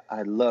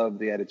 I love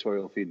the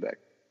editorial feedback.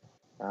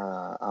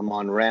 I'm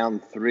on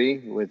round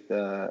 3 with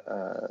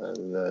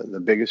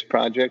the biggest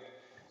project.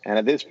 And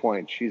at this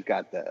point, she's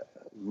got the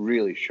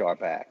really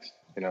sharp axe,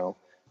 and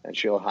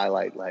she'll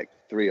highlight like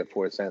 3 or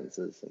 4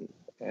 sentences.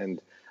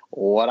 And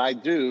what I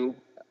do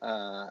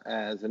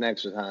as an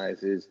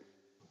exercise is,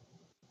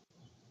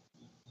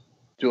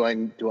 do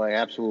I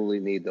absolutely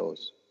need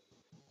those?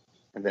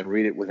 And then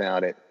read it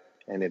without it.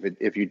 And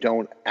if you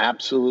don't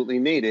absolutely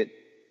need it,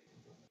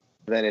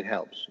 then it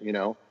helps,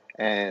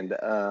 And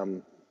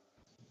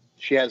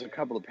she has a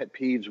couple of pet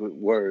peeves with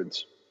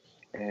words.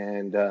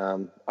 And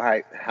all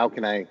right, how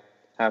can I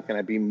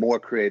be more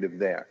creative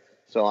there?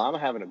 So I'm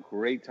having a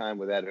great time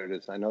with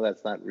editors. I know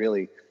that's not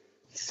really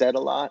said a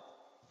lot,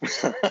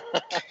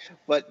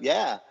 but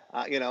yeah,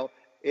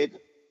 it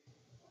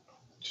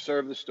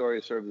serve the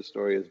story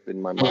has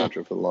been my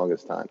mantra for the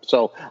longest time.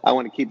 So I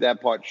want to keep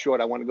that part short.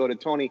 I want to go to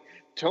Tony.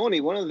 Tony,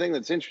 one of the things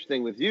that's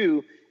interesting with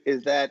you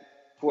is that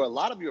for a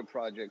lot of your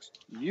projects,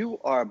 you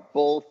are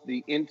both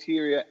the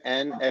interior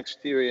and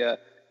exterior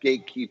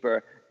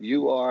gatekeeper.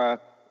 You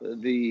are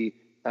the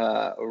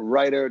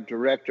writer,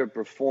 director,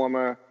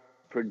 performer,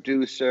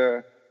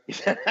 producer.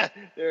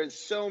 There's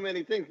so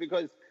many things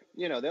because,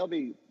 there'll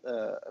be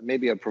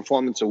maybe a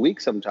performance a week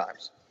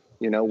sometimes,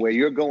 where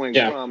you're going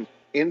from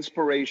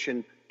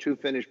inspiration to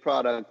finished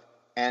product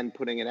and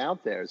putting it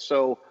out there.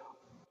 So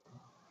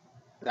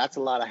that's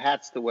a lot of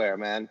hats to wear,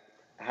 man.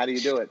 How do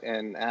you do it?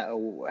 And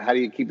how do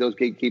you keep those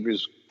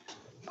gatekeepers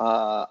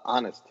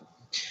honest?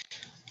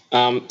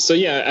 So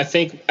yeah, I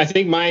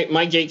think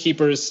my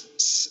gatekeepers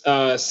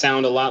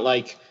sound a lot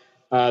like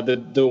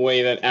the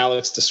way that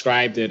Alex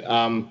described it.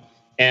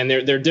 And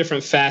they're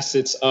different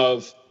facets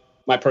of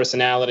my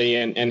personality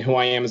and who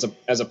I am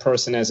as a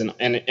person, as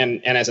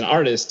an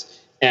artist.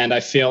 And I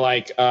feel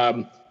like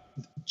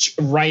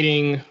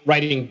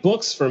writing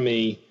books for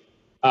me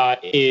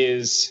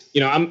is,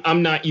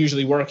 I'm not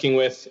usually working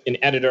with an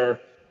editor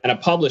and a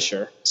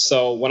publisher.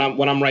 So when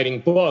I'm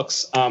writing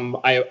books,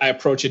 I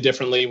approach it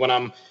differently. When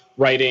I'm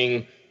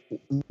writing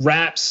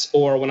raps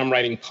or when I'm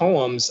writing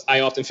poems,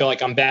 I often feel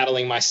like I'm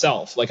battling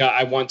myself. Like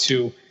I want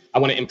to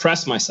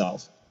impress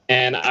myself,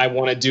 and I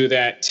want to do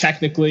that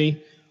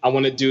technically. I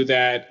want to do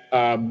that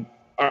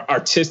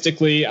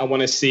artistically. I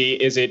want to see,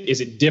 is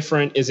it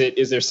different?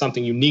 Is there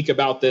something unique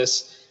about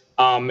this?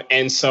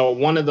 And so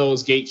one of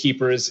those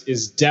gatekeepers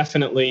is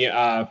definitely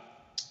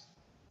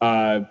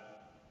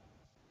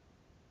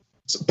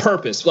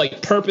purpose,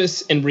 like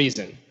purpose and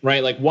reason,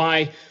 right? Like,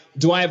 why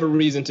do I have a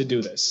reason to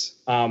do this?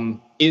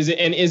 Is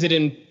it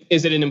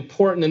an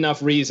important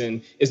enough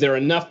reason? Is there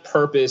enough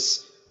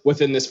purpose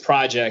within this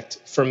project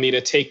for me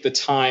to take the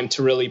time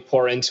to really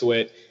pour into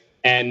it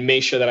and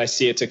make sure that I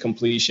see it to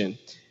completion?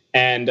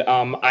 And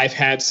I've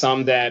had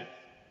some that,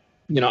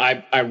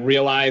 I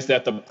realized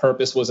that the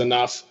purpose was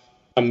enough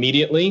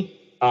immediately,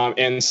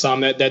 and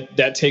some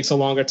that takes a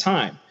longer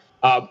time.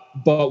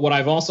 But what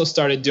I've also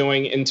started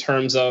doing in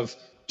terms of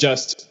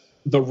just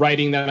the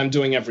writing that I'm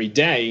doing every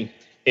day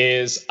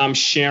is I'm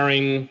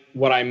sharing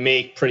what I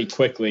make pretty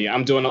quickly.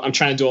 I'm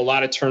trying to do a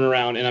lot of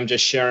turnaround, and I'm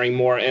just sharing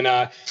more.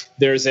 And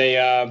there's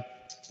a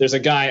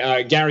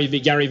guy, Gary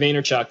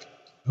Vaynerchuk,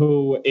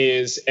 who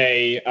is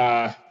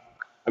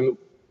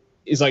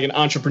he's like an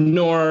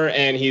entrepreneur,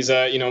 and he's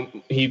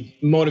he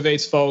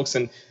motivates folks,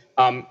 and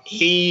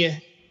he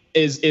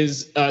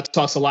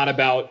talks a lot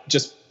about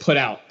just put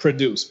out,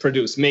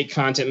 produce, make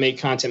content.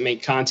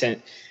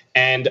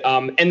 And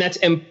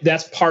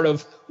that's part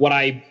of what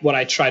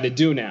I try to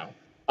do now,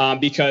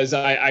 because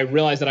I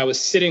realized that I was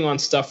sitting on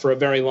stuff for a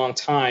very long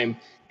time,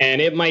 and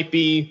it might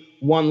be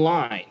one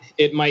line,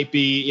 it might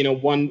be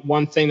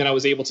one thing that I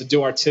was able to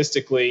do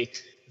artistically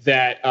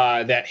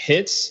that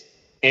hits,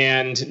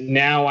 and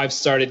now I've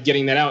started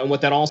getting that out. And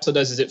what that also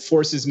does is it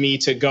forces me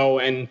to go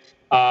and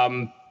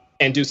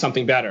do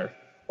something better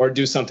or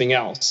do something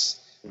else.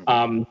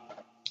 And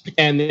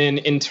then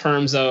in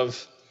terms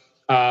of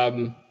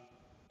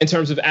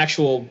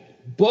actual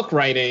book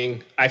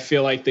writing, I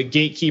feel like the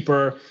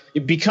gatekeeper,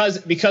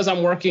 because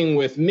I'm working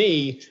with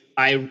me,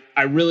 I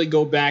really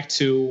go back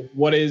to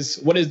what is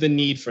the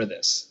need for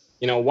this?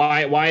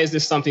 Why is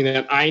this something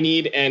that I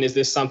need, and is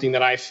this something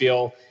that I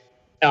feel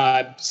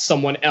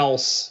someone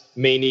else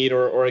may need,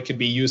 or it could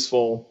be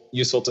useful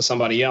to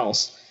somebody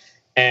else?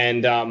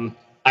 And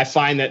I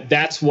find that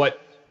that's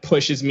what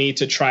pushes me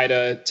to try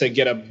to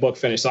get a book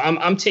finished. So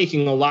I'm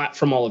taking a lot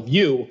from all of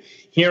you,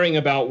 hearing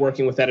about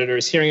working with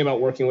editors, hearing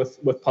about working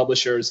with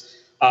publishers,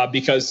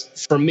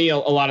 because for me, a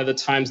lot of the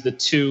times the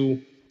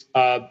two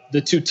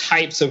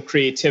types of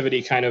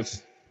creativity kind of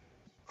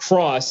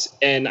cross,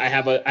 and I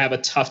have a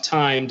tough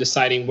time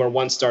deciding where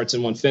one starts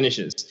and one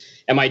finishes.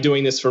 Am I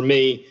doing this for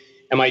me?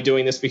 Am I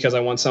doing this because I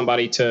want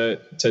somebody to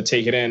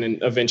take it in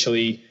and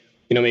eventually,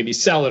 maybe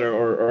sell it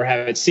or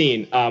have it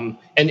seen? And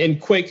a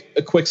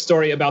quick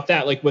story about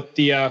that. Like with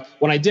the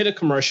when I did a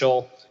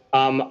commercial,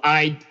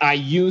 I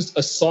used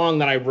a song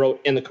that I wrote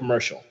in the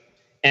commercial,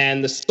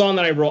 and the song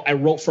that I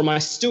wrote for my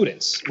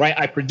students. Right,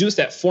 I produced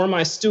that for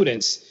my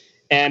students,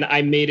 and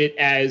I made it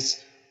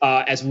as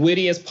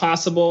witty as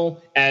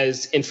possible,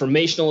 as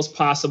informational as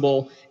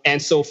possible. And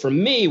so for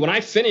me, when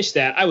I finished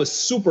that, I was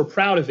super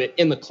proud of it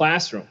in the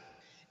classroom.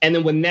 And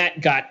then when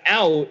that got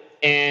out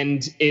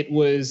and it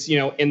was, in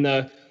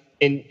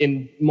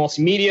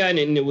multimedia and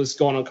it was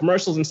going on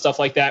commercials and stuff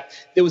like that,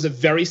 there was a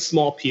very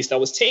small piece that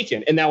was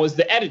taken, and that was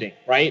the editing,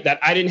 right? That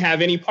I didn't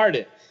have any part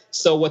in.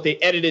 So what they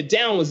edited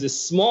down was this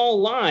small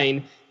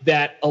line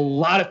that a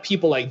lot of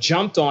people like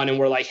jumped on and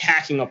were like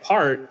hacking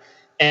apart.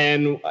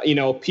 And,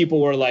 people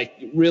were like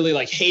really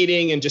like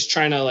hating and just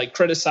trying to like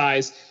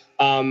criticize.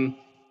 And,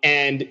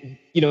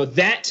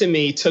 that to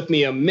me took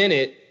me a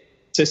minute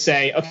to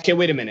say, okay,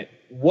 wait a minute.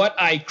 What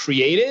I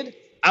created,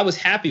 I was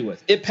happy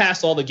with. It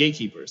passed all the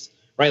gatekeepers,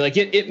 right? Like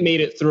it made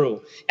it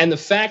through. And the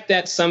fact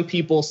that some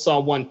people saw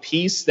one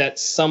piece that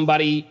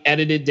somebody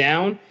edited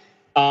down,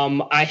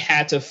 I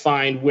had to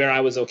find where I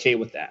was okay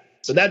with that.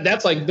 So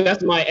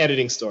that's my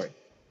editing story.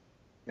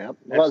 Yep.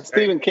 Well,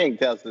 Stephen King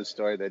tells this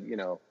story that,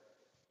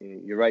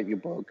 you write your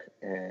book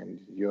and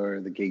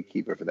you're the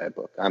gatekeeper for that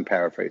book. I'm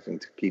paraphrasing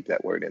to keep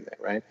that word in there,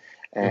 right?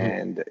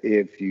 And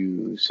if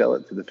you sell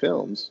it to the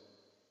films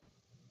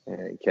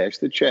and cash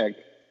the check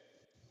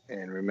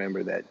and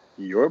remember that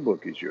your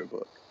book is your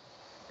book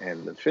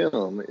and the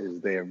film is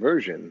their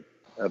version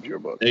of your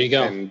book. There you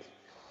go. And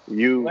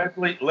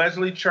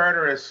Leslie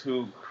Charteris,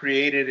 who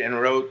created and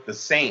wrote The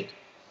Saint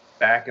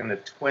back in the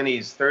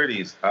 20s,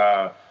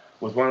 30s,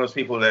 was one of those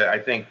people that I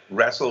think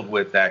wrestled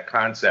with that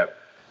concept,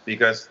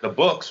 because the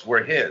books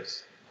were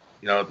his.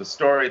 The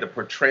story, the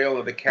portrayal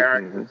of the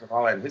characters and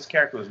all that. And his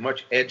character was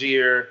much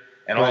edgier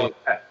and all of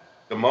that.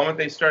 The moment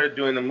they started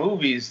doing the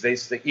movies,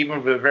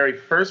 even for the very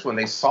first one,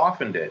 they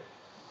softened it.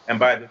 And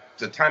by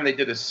the time they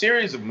did a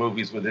series of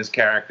movies with his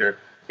character,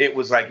 it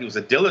was like he was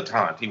a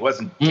dilettante. He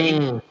wasn't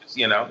dangerous,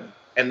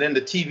 And then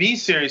the TV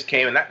series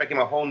came, and that became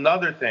a whole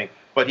nother thing.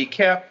 But he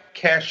kept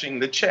cashing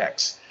the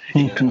checks.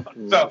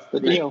 So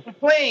he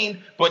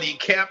complained, but he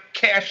kept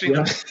cashing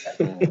them.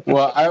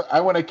 Well,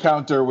 I want to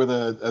counter with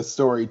a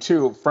story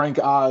too. Frank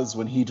Oz,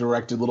 when he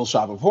directed Little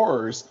Shop of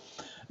Horrors,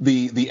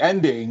 the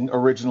ending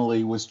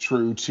originally was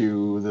true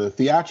to the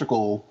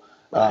theatrical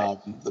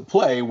the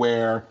play,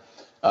 where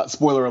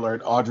spoiler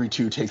alert, Audrey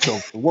 2 takes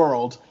over the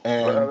world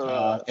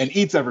and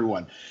eats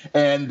everyone.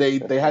 And they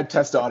had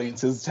test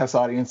audiences. Test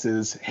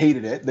audiences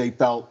hated it. They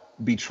felt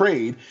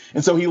betrayed.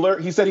 And so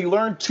he said he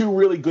learned two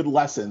really good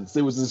lessons.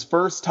 It was his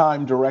first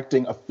time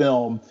directing a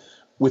film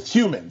with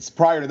humans.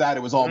 Prior to that,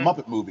 it was all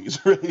Muppet movies,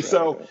 really.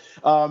 So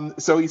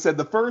he said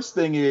the first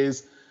thing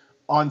is,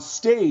 on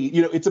stage,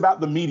 it's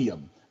about the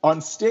medium. On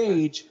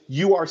stage,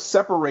 you are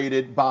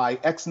separated by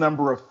X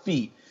number of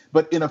feet.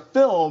 But in a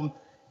film,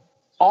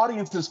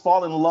 audiences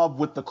fall in love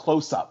with the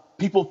close-up.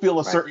 People feel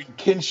a certain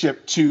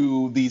kinship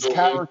to these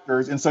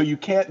characters, and so you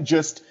can't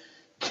just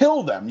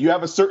kill them. You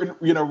have a certain,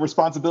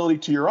 responsibility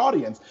to your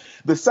audience.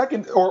 The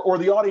second, or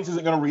the audience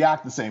isn't going to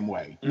react the same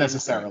way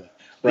necessarily.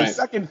 Right. The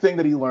second thing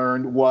that he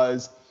learned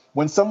was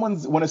when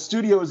a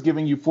studio is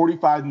giving you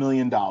 $45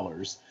 million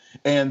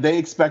and they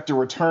expect a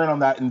return on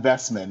that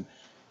investment,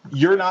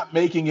 you're not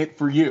making it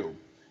for you.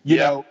 You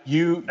know,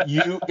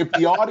 if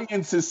the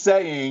audience is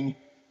saying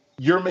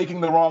you're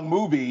making the wrong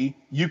movie,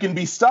 you can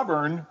be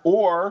stubborn,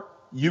 or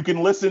you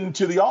can listen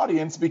to the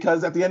audience,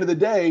 because at the end of the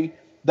day,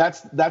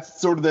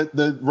 that's sort of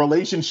the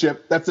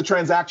relationship. That's the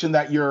transaction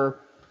that you're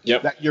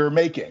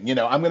making.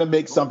 I'm going to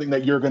make something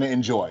that you're going to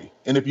enjoy.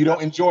 And if you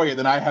don't enjoy it,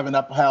 then I haven't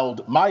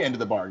upheld my end of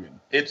the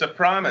bargain. It's a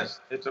promise.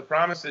 It's a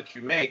promise that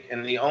you make.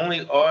 And the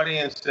only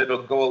audience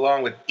that'll go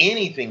along with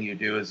anything you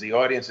do is the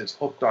audience that's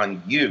hooked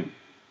on you.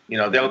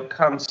 They'll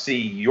come see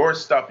your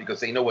stuff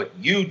because they know what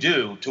you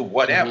do to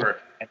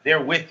whatever, and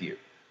they're with you.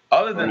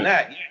 Other than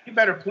that, you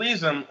better please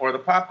them, or the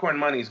popcorn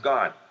money's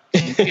gone.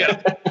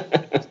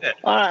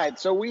 All right,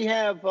 so we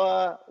have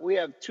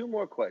two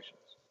more questions,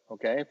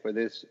 okay, for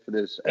this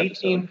episode.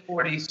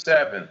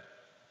 1847.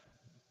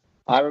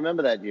 I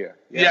remember that year.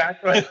 Yeah.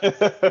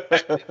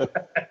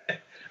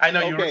 I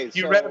know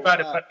you read about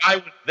it, but I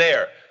was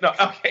there. No,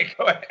 okay,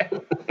 go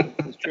ahead.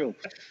 It's true.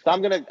 So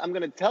I'm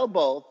gonna tell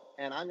both,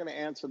 and I'm gonna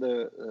answer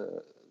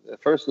the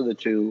first of the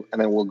two, and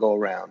then we'll go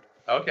around.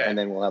 Okay. And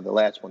then we'll have the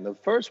last one. The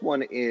first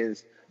one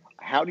is,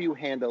 how do you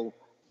handle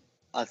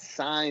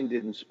assigned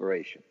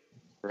inspiration?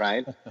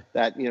 Right?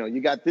 That,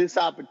 you got this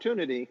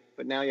opportunity,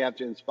 but now you have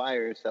to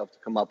inspire yourself to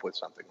come up with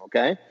something,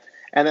 okay?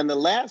 And then the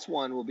last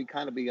one will be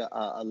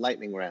a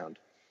lightning round.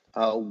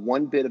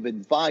 One bit of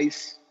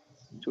advice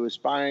to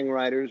aspiring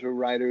writers or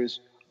writers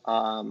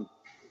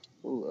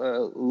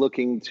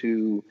looking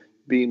to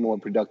be more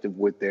productive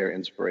with their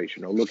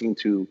inspiration, or looking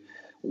to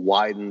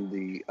widen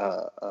the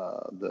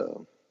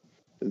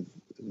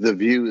the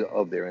view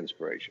of their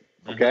inspiration.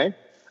 Okay.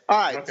 All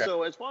right. Okay.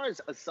 So as far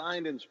as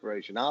assigned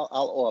inspiration, I'll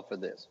offer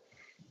this.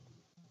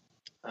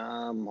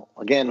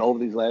 Again, over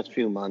these last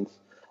few months,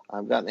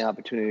 I've gotten the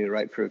opportunity to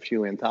write for a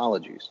few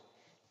anthologies,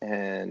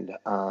 and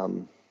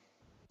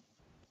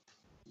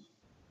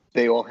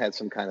they all had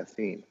some kind of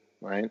theme,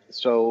 right?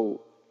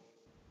 So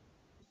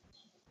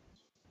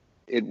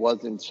it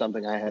wasn't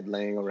something I had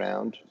laying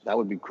around. That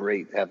would be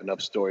great to have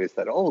enough stories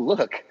that, oh,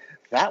 look,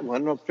 that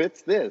one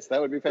fits this.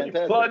 That would be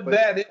fantastic. Plug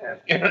that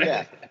in.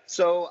 Yeah.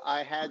 So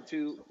I had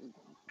to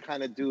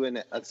kind of do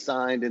an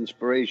assigned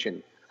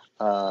inspiration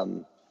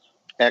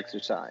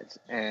exercise,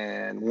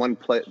 and one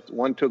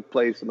took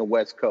place on the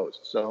West Coast.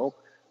 So,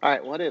 all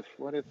right, what if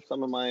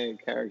some of my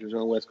characters on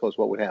the West Coast?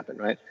 What would happen,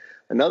 right?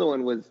 Another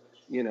one was,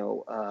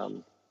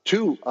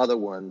 two other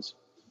ones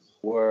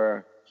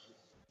were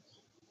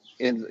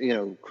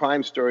in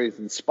crime stories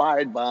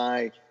inspired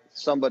by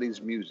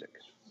somebody's music.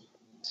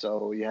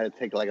 So you had to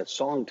take like a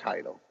song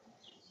title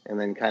and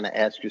then kind of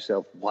ask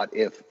yourself what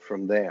if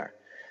from there.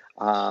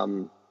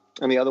 And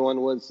the other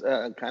one was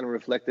kind of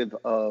reflective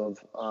of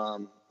a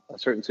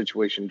certain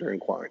situation during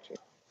quarantine,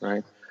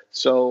 right?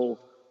 So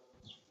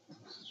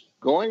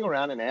going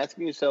around and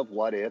asking yourself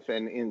what if,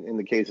 and in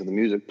the case of the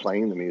music,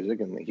 playing the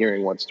music and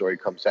hearing what story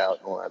comes out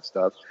and all that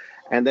stuff,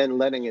 and then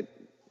letting it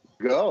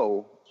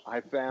go, I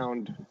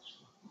found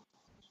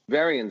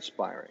very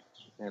inspiring.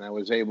 And I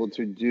was able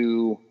to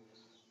do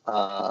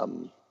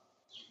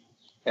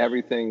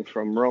everything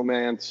from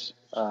romance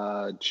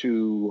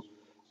to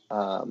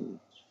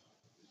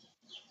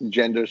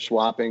gender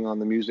swapping on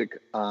the music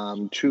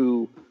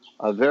to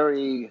a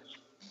very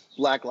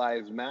Black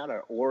Lives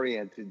Matter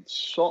oriented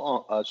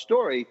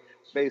story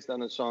based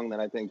on a song that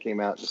I think came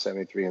out in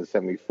 73 and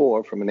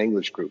 74 from an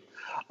English group,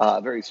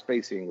 a very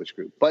spacey English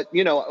group. But,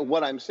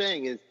 what I'm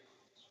saying is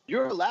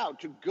you're allowed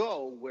to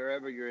go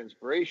wherever your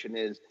inspiration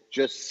is.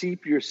 Just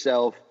seep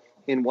yourself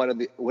in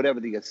whatever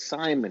the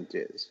assignment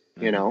is.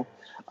 Mm-hmm.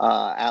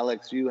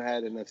 Alex, you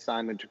had an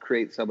assignment to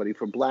create somebody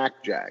for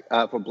Batman.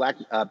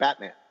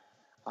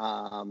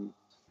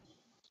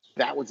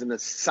 That was an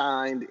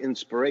assigned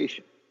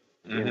inspiration.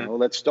 Mm-hmm.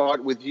 Let's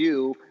start with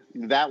you.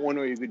 That one,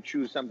 or you could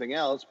choose something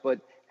else. But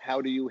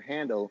how do you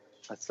handle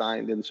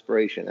assigned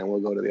inspiration? And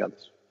we'll go to the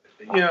others.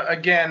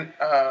 Again,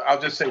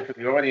 I'll just say for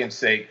the audience's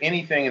sake,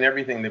 anything and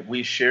everything that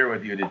we share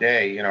with you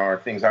today, are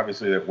things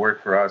obviously that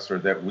work for us or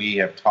that we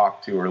have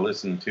talked to or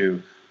listened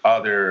to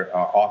other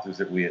authors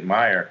that we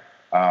admire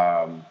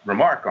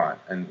remark on,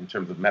 and in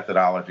terms of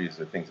methodologies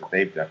or things that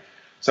they've done.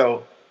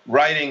 So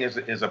writing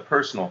is a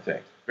personal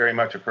thing, very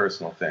much a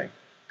personal thing.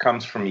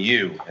 Comes from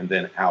you and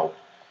then out.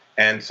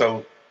 And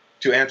so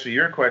to answer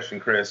your question,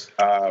 Chris,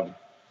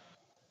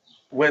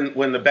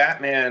 when the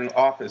Batman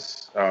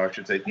office,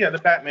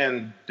 the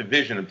Batman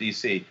division of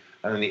DC,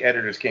 and then the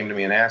editors came to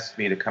me and asked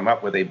me to come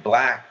up with a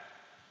black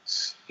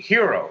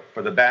hero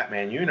for the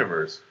Batman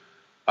universe,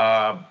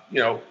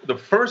 the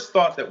first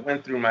thought that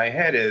went through my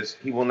head is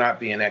he will not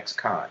be an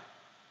ex-con.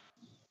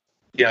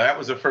 Yeah, that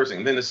was the first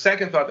thing. Then the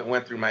second thought that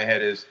went through my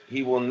head is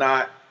he will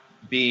not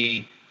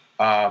be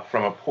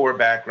from a poor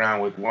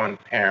background with one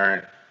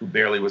parent who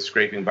barely was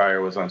scraping by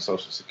or was on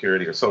Social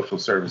Security or social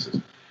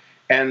services.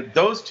 And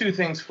those two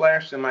things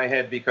flashed in my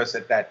head because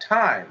at that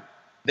time,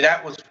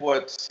 that was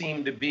what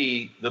seemed to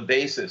be the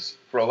basis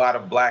for a lot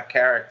of black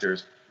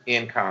characters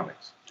in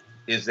comics,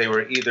 is they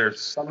were either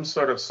some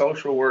sort of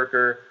social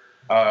worker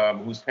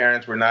whose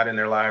parents were not in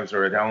their lives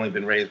or had only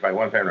been raised by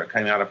one parent or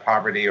coming out of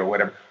poverty or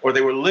whatever, or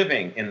they were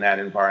living in that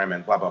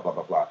environment, blah, blah, blah,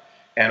 blah, blah.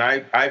 And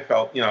I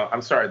felt,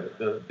 I'm sorry,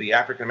 the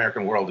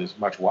African-American world is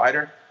much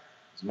wider.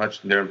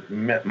 There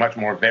are much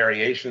more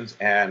variations,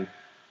 and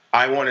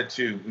I wanted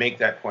to make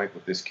that point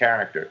with this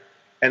character.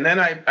 And then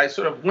I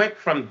sort of went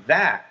from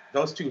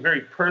those two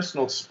very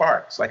personal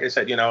sparks. Like I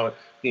said, the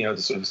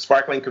sort of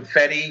sparkling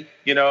confetti,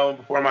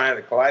 before my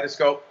the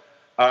kaleidoscope.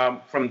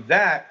 From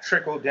that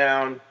trickled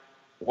down,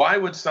 why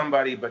would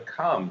somebody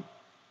become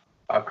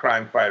a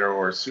crime fighter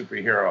or a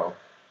superhero?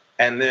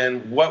 And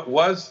then what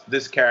was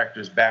this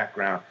character's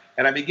background?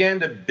 And I began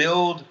to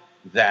build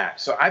that.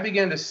 So I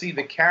began to see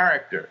the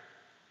character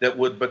that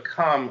would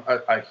become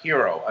a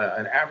hero,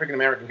 an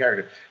African-American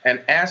character,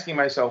 and asking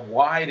myself,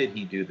 why did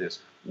he do this?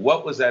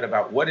 What was that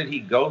about? What did he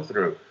go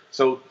through?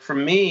 So for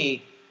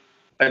me,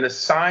 an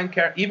assigned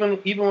character, even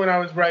when I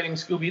was writing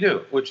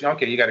Scooby-Doo, which,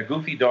 okay, you got a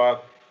goofy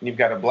dog and you've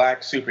got a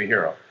black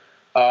superhero.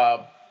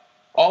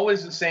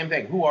 Always the same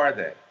thing. Who are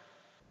they?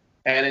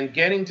 And in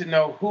getting to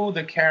know who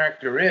the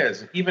character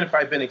is, even if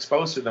I've been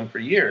exposed to them for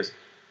years,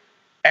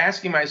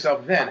 asking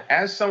myself then,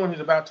 as someone who's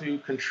about to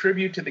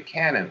contribute to the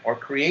canon or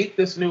create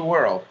this new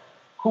world,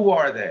 who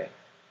are they?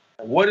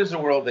 What is the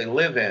world they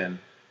live in?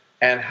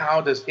 And how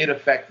does it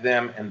affect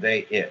them and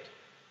they it?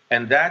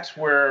 And that's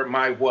where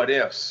my what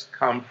ifs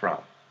come from.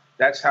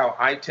 That's how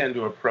I tend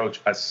to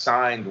approach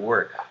assigned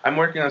work. I'm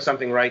working on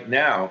something right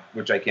now,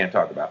 which I can't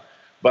talk about,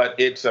 but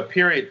it's a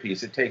period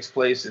piece. It takes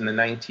place in the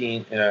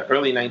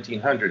early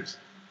 1900s.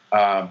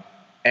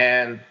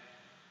 And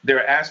there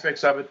are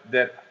aspects of it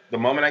that the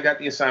moment I got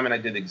the assignment, I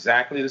did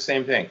exactly the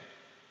same thing.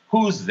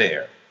 who's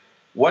there,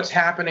 what's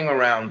happening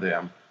around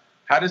them,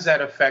 how does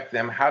that affect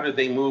them, how do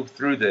they move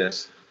through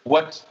this,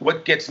 what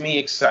gets me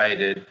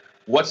excited,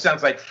 what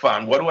sounds like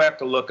fun, what do I have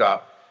to look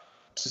up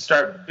to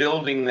start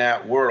building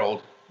that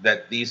world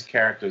that these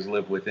characters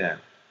live within.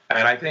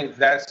 And I think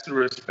that's the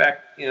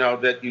respect,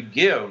 that you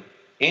give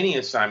any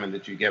assignment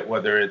that you get,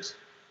 whether it's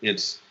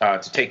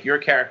to take your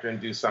character and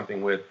do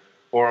something with,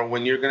 or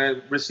when you're going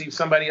to receive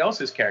somebody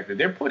else's character.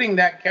 They're putting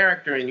that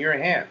character in your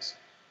hands.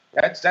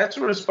 That's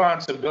a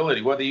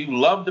responsibility, whether you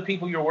love the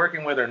people you're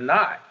working with or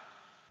not.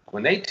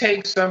 When they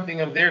take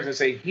something of theirs and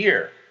say,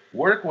 here,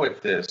 work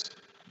with this,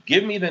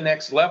 give me the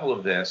next level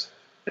of this,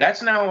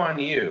 that's now on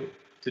you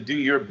to do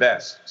your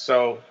best.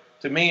 So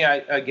to me,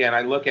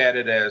 I look at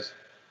it as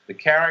the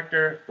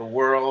character, the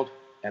world,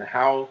 and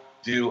how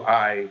do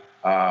I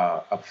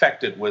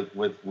affect it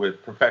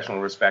with professional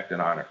respect and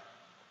honor.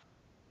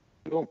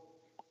 Cool.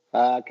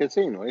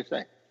 Cassine, what do you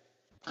say?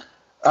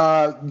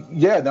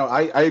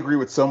 I agree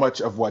with so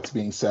much of what's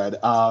being said.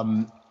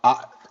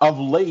 Of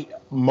late,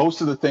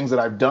 most of the things that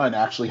I've done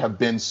actually have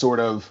been sort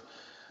of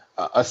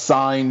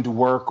assigned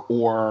work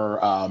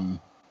or,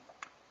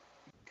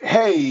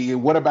 hey,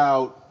 what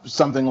about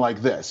something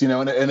like this?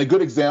 And a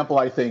good example,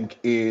 I think,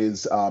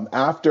 is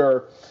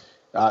after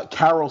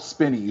Carol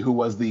Spinney, who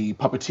was the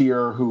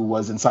puppeteer who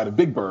was inside of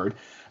Big Bird,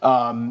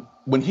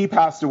 when he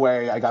passed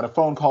away, I got a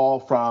phone call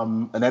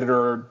from an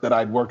editor that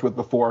I'd worked with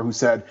before who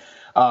said,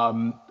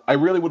 I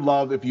really would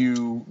love if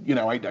you,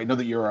 I know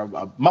that you're a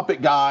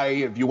Muppet guy.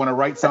 If you want to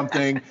write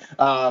something,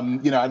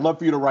 I'd love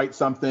for you to write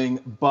something,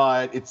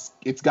 but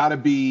it's got to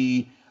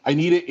be, I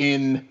need it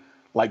in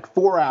like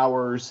 4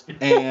 hours.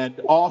 And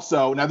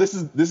also, now this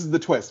is the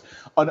twist.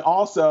 And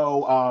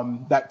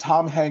also that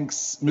Tom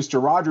Hanks,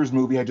 Mr. Rogers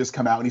movie had just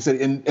come out. And he said,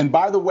 and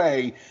by the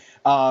way,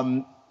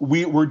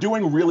 we're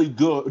doing really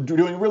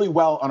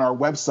well on our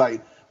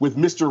website with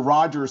Mr.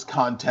 Rogers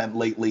content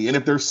lately. And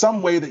if there's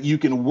some way that you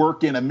can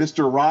work in a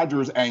Mr.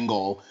 Rogers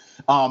angle,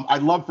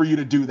 I'd love for you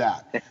to do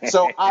that.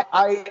 So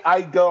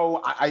I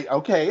go,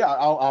 okay,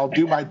 I'll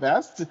do my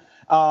best.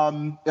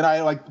 And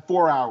I like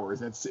 4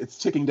 hours. It's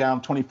ticking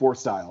down 24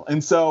 style.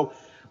 And so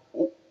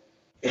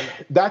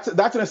that's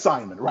an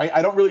assignment, right?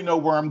 I don't really know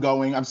where I'm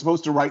going. I'm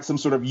supposed to write some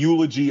sort of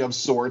eulogy of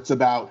sorts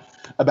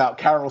about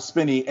Carol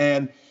Spinney.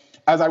 And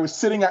as I was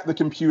sitting at the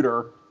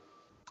computer,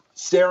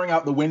 staring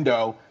out the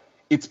window,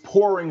 it's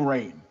pouring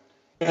rain.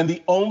 And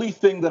the only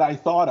thing that I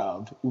thought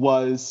of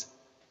was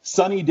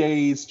sunny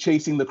days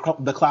chasing the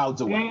clouds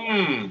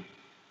away.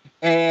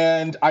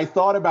 And I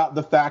thought about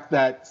the fact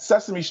that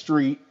Sesame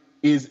Street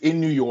is in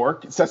New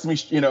York.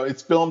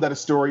 It's filmed at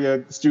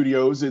Astoria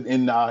Studios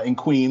in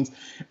Queens,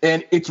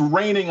 and it's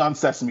raining on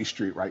Sesame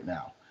Street right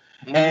now.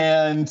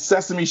 And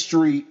Sesame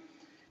Street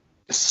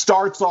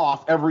starts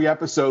off every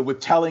episode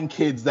with telling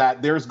kids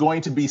that there's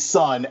going to be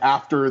sun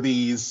after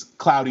these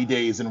cloudy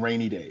days and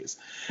rainy days.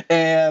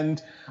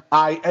 And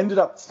I ended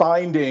up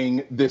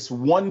finding this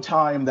one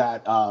time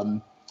that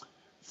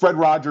Fred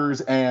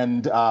Rogers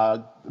and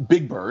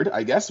Big Bird,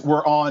 I guess,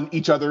 were on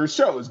each other's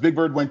shows. Big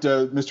Bird went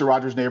to Mr.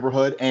 Rogers'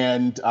 Neighborhood,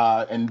 and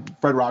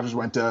Fred Rogers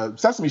went to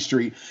Sesame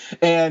Street.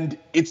 And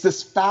it's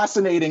this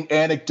fascinating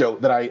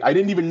anecdote that I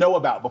didn't even know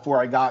about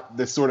before I got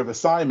this sort of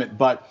assignment,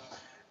 but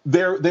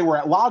they were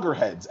at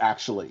loggerheads,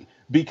 actually,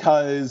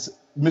 because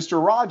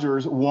Mr.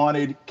 Rogers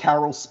wanted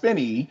Carol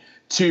Spinney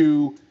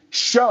to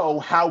show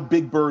how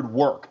Big Bird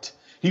worked.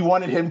 He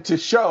wanted him to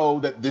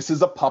show that this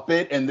is a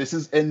puppet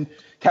and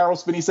Carol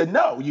Spinney said,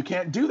 no, you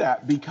can't do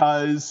that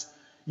because,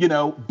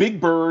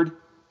 Big Bird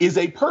is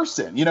a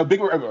person.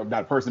 Big Bird,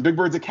 not a person, Big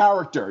Bird's a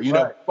character. Right. You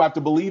have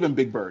to believe in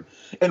Big Bird.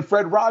 And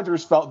Fred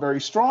Rogers felt very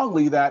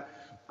strongly that,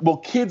 well,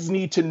 kids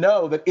need to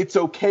know that it's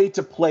okay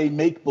to play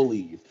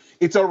make-believe.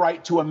 It's all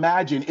right to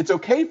imagine. It's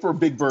okay for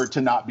Big Bird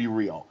to not be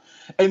real.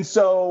 And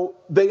so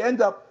they end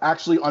up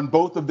actually on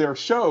both of their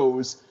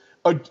shows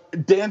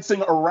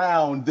dancing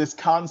around this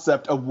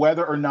concept of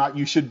whether or not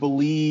you should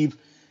believe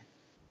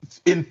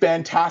in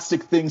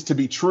fantastic things to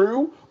be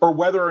true, or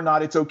whether or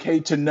not it's okay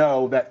to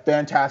know that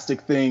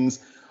fantastic things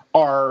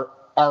are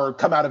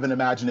come out of an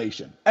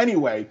imagination.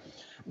 Anyway,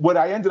 what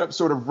I ended up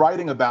sort of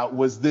writing about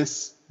was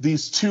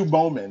these two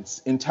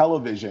moments in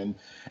television,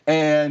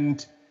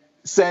 and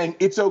saying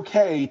it's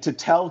okay to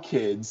tell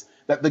kids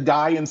that the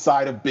guy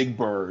inside of Big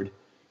Bird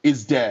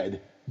is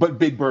dead, but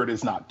Big Bird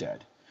is not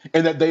dead,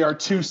 and that they are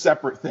two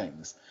separate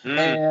things.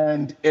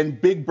 And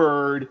Big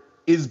Bird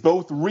is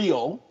both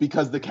real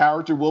because the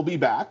character will be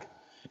back,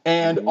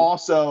 and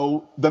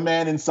also the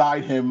man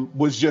inside him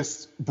was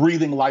just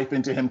breathing life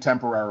into him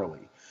temporarily.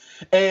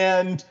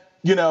 And,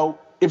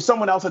 if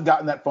someone else had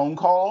gotten that phone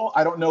call,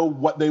 I don't know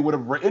what they would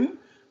have written,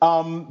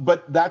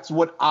 but that's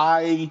what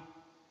I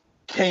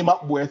came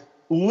up with,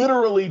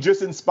 literally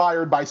just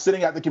inspired by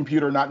sitting at the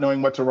computer, not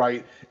knowing what to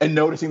write, and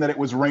noticing that it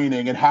was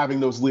raining and having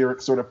those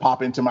lyrics sort of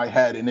pop into my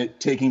head and it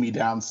taking me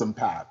down some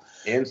path.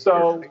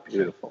 So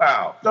Beautiful.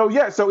 Wow. So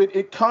yeah, so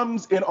it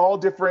comes in all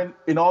different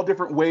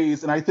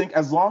ways, and I think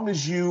as long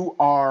as you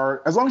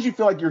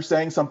feel like you're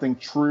saying something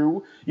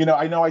true,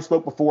 I know I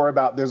spoke before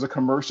about there's a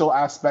commercial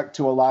aspect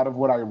to a lot of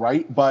what I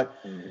write, but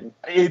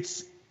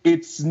it's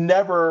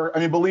never. I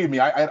mean, believe me,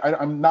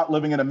 I'm not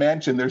living in a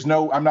mansion.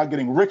 I'm not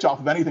getting rich off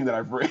of anything that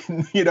I've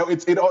written.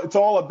 It's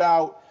all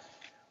about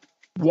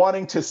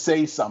wanting to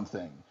say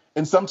something.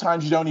 And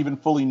sometimes you don't even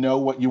fully know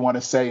what you want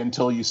to say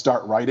until you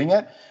start writing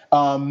it.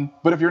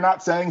 But if you're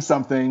not saying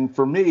something,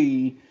 for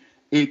me,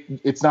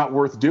 it's not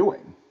worth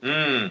doing.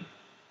 Mm.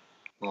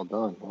 Well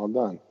done. Well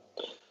done.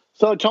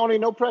 So, Tony,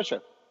 no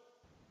pressure.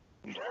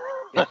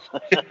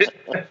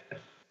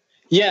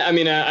 Yeah, I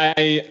mean,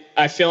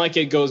 I feel like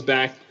it goes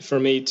back for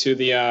me to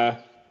the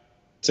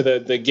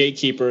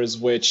gatekeepers,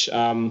 which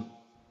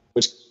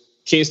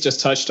Case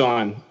just touched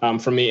on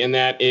for me, and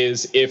that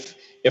is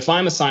if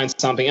I'm assigned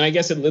something, and I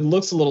guess it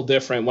looks a little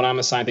different when I'm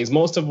assigned things.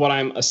 Most of what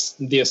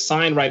the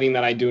assigned writing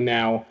that I do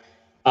now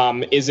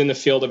is in the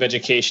field of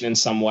education in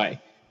some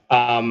way.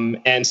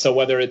 And so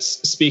whether it's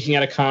speaking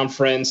at a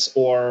conference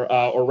or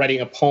writing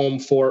a poem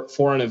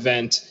for an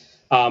event,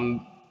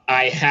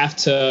 I have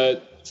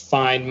to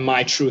find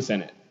my truth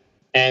in it.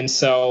 And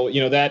so,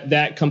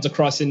 that comes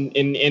across in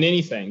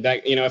anything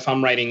that, if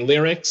I'm writing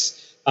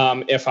lyrics,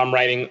 if I'm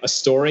writing a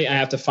story, I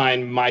have to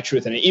find my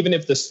truth in it. Even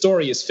if the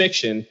story is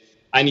fiction,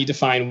 I need to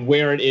find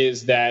where it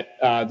is that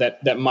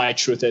my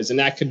truth is. And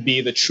that could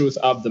be the truth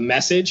of the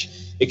message.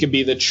 It could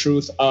be the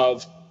truth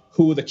of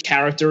who the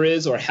character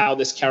is or how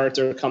this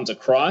character comes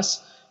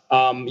across.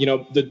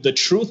 The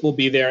truth will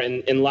be there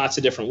in lots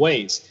of different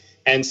ways.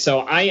 And so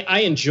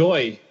I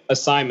enjoy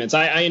assignments.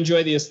 I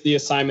enjoy the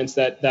assignments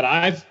that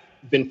I've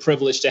been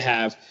privileged to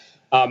have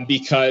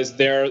because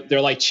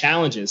they're like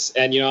challenges.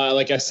 And,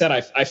 like I said,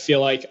 I feel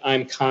like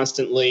I'm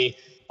constantly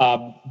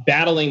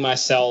battling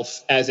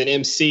myself as an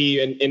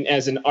MC and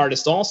as an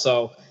artist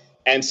also.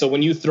 And so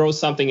when you throw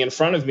something in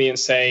front of me and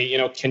say,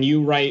 can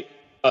you write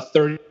a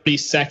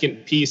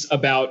 30-second piece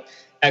about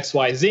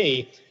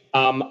XYZ?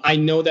 I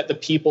know that the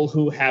people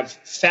who have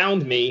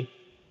found me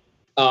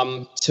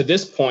to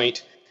this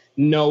point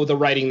know the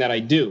writing that I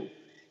do.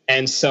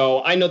 And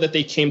so I know that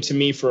they came to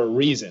me for a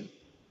reason.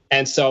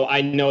 And so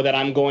I know that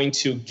I'm going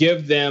to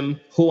give them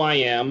who I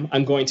am.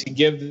 I'm going to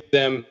give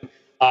them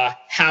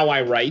how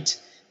I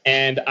write.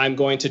 And I'm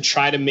going to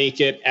try to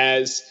make it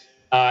as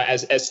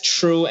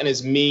true and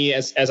as me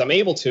as I'm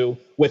able to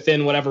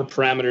within whatever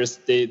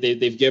parameters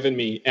they've given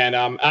me. And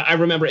I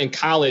remember in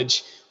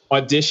college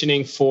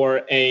auditioning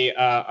for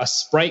a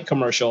Sprite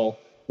commercial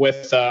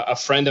with a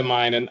friend of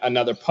mine and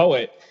another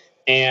poet,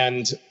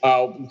 and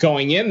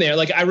going in there.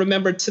 Like I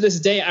remember to this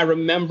day, I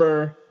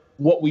remember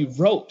what we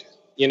wrote.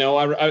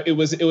 It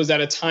was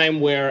at a time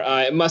where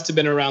it must have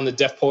been around the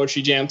Def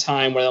Poetry Jam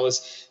time where that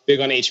was big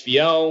on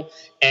HBO,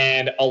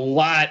 and a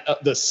lot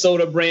of the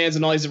soda brands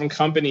and all these different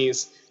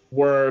companies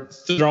were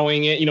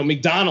throwing it.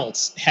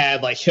 McDonald's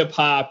had like hip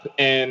hop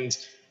and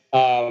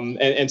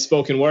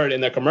spoken word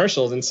in their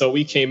commercials, and so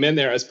we came in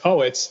there as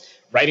poets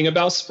writing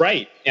about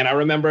Sprite. And I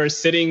remember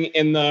sitting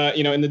in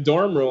the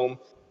dorm room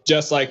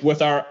just like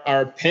with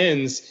our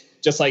pens,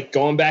 just like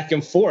going back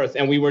and forth,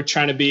 and we were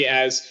trying to be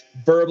as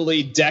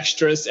verbally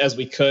dexterous as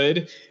we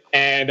could,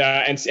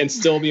 and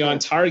still be on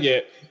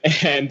target.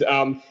 And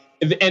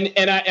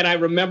I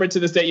remember to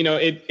this day,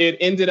 it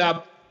ended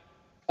up,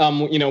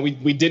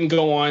 we didn't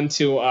go on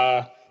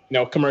to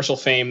commercial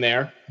fame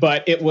there,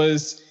 but it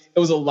was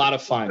a lot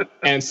of fun,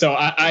 and so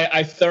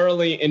I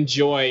thoroughly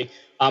enjoy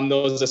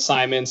those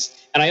assignments.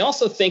 And I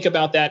also think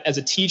about that as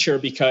a teacher,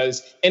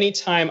 because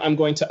anytime I'm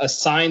going to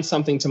assign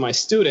something to my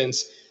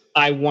students,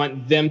 I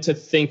want them to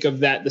think of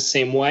that the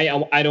same way.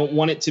 I don't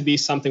want it to be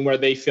something where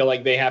they feel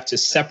like they have to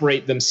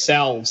separate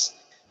themselves,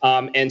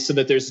 and so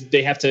that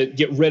they have to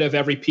get rid of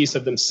every piece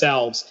of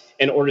themselves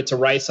in order to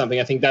write something.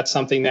 I think that's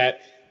something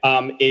that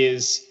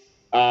that's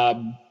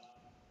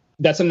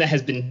something that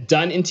has been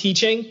done in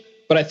teaching,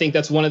 but I think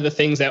that's one of the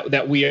things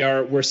that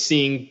we're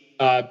seeing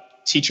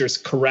teachers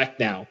correct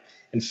now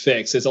and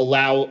fix, is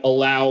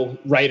allow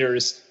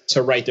writers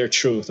to write their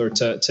truth, or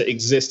to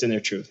exist in their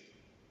truth.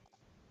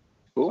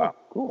 Cool. Wow.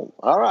 Cool.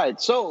 All right.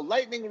 So,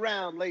 lightning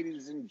round,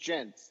 ladies and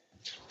gents.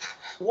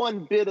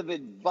 One bit of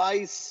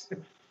advice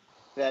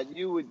that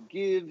you would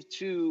give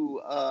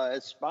to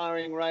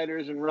aspiring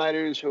writers and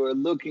writers who are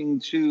looking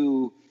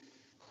to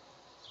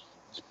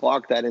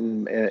spark that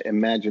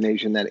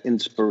imagination, that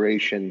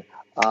inspiration.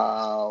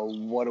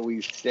 What do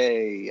we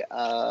say?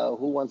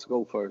 Who wants to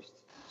go first?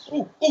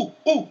 Ooh.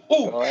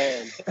 Go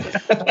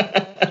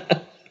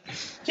ahead.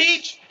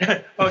 Teach.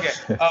 Okay.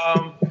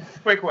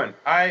 Quick one.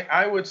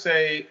 I would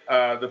say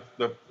the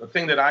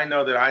thing that I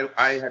know that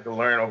I had to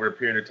learn over a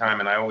period of time,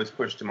 and I always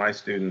push to my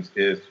students,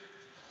 is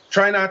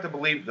try not to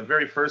believe the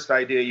very first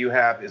idea you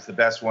have is the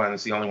best one.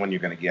 It's the only one you're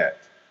going to get.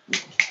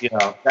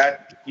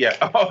 That.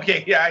 Yeah.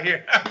 Okay. Yeah. I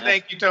hear.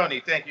 Thank you,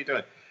 Tony.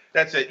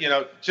 That's it.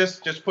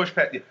 Just push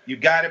past. You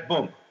got it.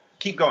 Boom.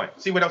 Keep going.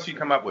 See what else you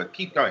come up with.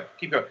 Keep going.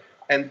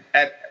 And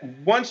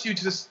once you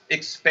just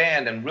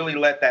expand and really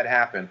let that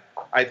happen,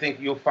 I think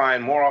you'll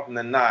find more often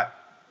than not,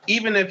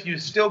 even if you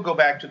still go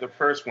back to the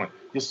first one,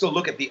 you'll still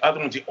look at the other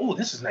ones. Oh,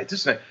 this is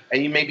nice,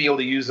 and you may be able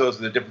to use those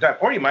at a different time.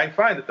 Or you might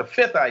find that the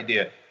fifth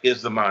idea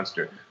is the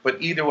monster.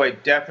 But either way,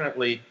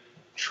 definitely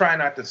try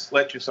not to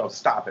let yourself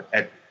stop it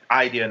at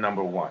idea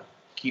number one.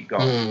 Keep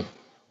going.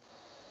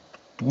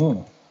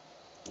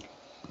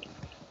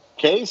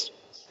 Case?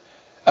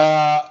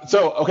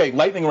 Okay,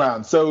 lightning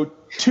round. So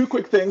 2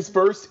 quick things.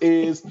 First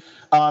is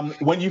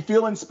when you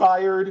feel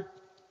inspired,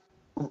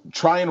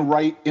 try and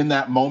write in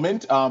that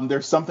moment.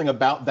 There's something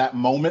about that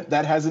moment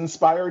that has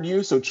inspired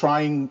you. So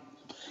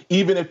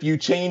even if you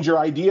change your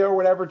idea or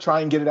whatever,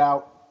 try and get it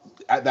out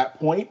at that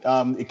point.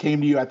 It came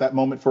to you at that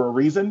moment for a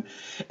reason.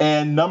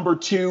 And number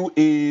 2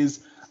 is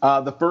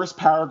the first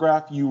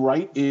paragraph you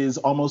write is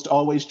almost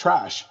always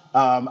trash.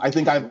 I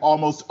think I've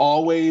almost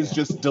always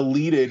just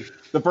deleted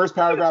the first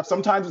paragraph.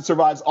 Sometimes it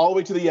survives all the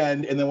way to the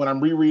end, and then when I'm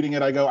rereading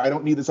it, I go, I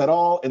don't need this at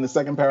all, and the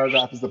second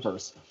paragraph is the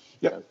first.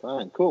 Yep. That's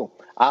fine. Cool.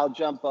 I'll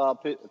jump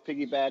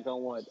piggyback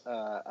on what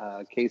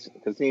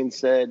Kaseen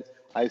said.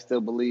 I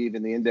still believe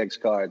in the index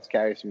cards.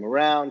 Carry them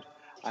around.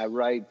 I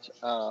write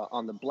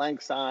on the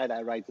blank side,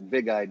 I write the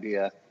big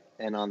idea,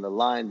 and on the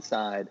line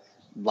side,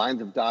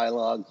 lines of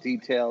dialogue,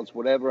 details,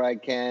 whatever I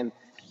can,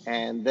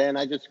 and then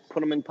I just put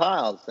them in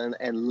piles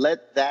and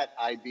let that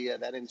idea,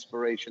 that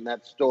inspiration,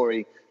 that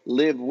story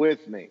live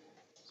with me.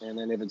 And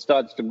then if it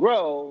starts to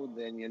grow,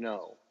 then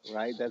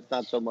right? That's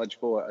not so much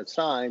for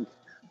assigned,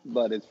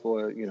 but it's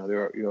for,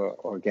 your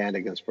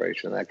organic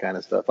inspiration, that kind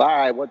of stuff. All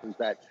right, what does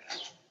that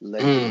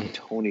legend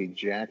Tony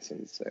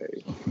Jackson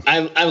say?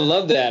 I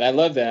love that. I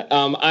love that.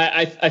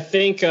 I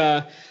think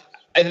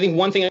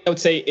one thing I would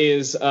say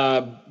is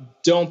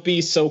don't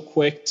be so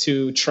quick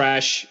to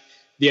trash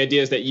the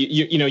ideas that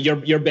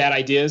your bad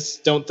ideas.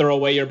 Don't throw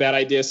away your bad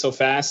ideas so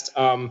fast.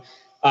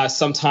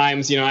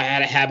 Sometimes, I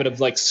had a habit of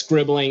like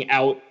scribbling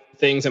out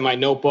things in my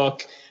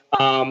notebook,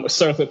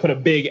 certainly put a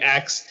big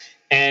X.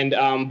 And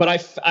but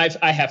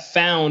I have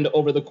found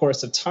over the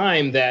course of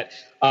time that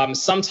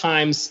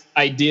sometimes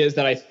ideas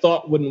that I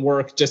thought wouldn't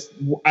work,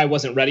 I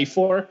wasn't ready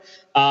for.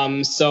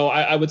 So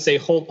I would say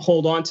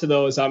hold on to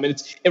those.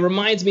 It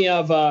reminds me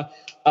of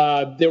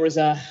there was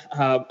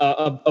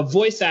a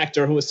voice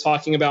actor who was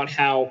talking about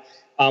how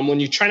when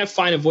you're trying to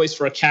find a voice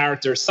for a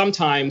character,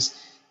 sometimes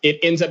it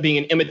ends up being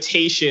an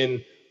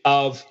imitation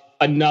of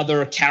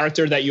another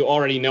character that you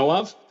already know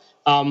of.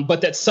 But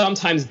that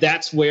sometimes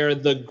that's where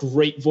the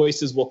great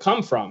voices will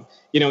come from.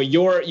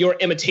 Your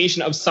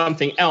imitation of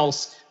something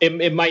else,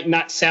 it might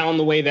not sound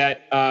the way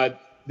that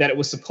it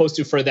was supposed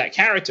to for that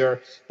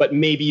character, but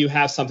maybe you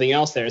have something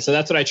else there. So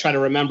that's what I try to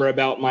remember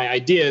about my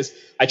ideas.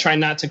 I try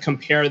not to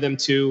compare them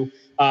to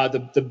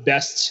the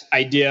best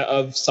idea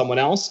of someone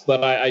else,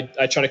 but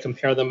I try to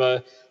compare them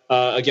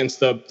against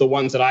the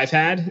ones that I've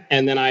had,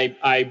 and then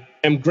I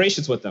am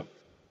gracious with them.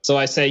 So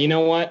I say, you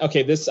know what?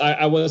 Okay,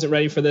 I wasn't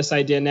ready for this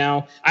idea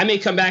now. I may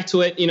come back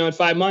to it, in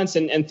 5 months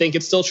and think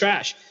it's still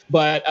trash.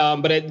 But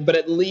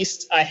at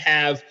least I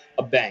have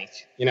a bank.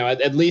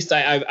 At least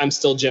I'm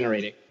still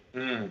generating.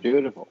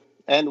 Beautiful.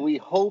 And we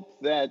hope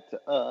that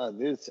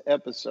this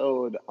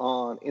episode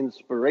on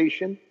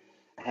inspiration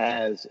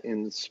has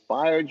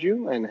inspired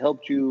you and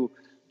helped you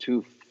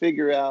to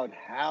figure out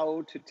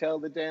how to tell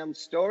the damn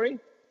story.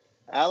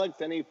 Alex,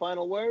 any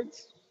final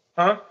words?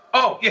 Huh?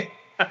 Oh, yeah.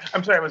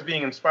 I'm sorry, I was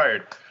being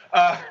inspired.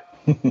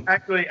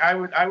 Actually,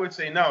 I would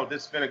say no.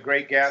 This has been a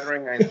great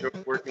gathering. I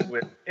enjoyed working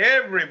with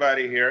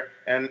everybody here,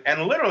 and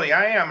literally,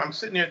 I'm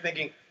sitting here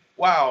thinking,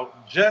 wow,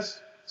 just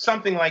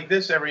something like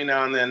this every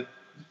now and then.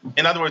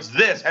 In other words,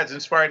 this has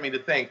inspired me to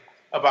think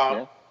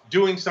about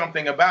doing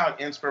something about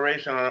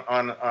inspiration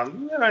on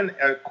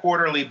a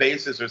quarterly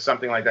basis or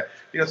something like that.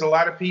 Because a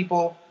lot of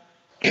people,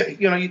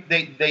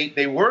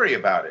 they worry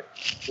about it.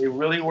 They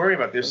really worry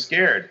about it. They're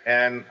scared.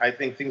 And I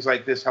think things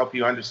like this help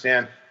you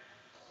understand,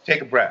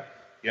 take a breath.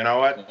 You know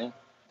what? Mm-hmm.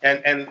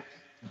 And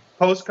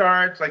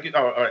postcards,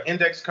 or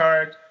index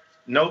cards,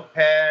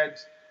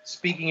 notepads,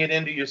 speaking it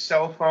into your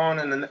cell phone,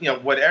 and then,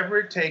 whatever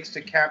it takes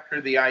to capture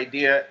the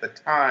idea at the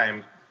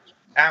time,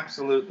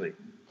 absolutely.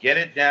 Get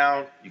it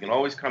down. You can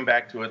always come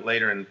back to it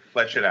later and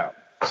flesh it out.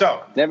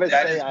 So never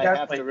say I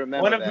have to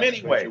remember one of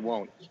many ways. You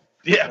won't.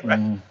 Yeah,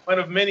 right. One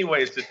of many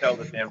ways to tell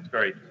the damn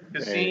story.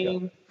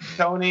 Kaseen,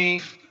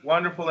 Tony,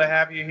 wonderful to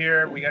have you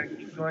here. We got to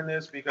keep doing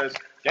this because,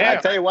 damn,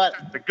 I tell you what,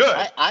 they're good.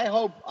 I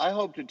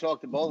hope to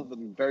talk to both of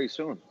them very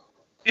soon.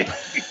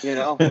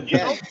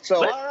 Again. So,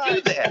 all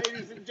right,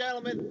 ladies and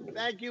gentlemen,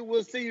 thank you.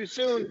 We'll see you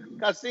soon.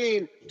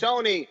 Kaseen,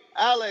 Tony,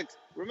 Alex,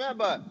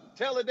 remember,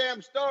 tell the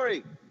damn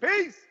story.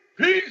 Peace.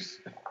 Peace.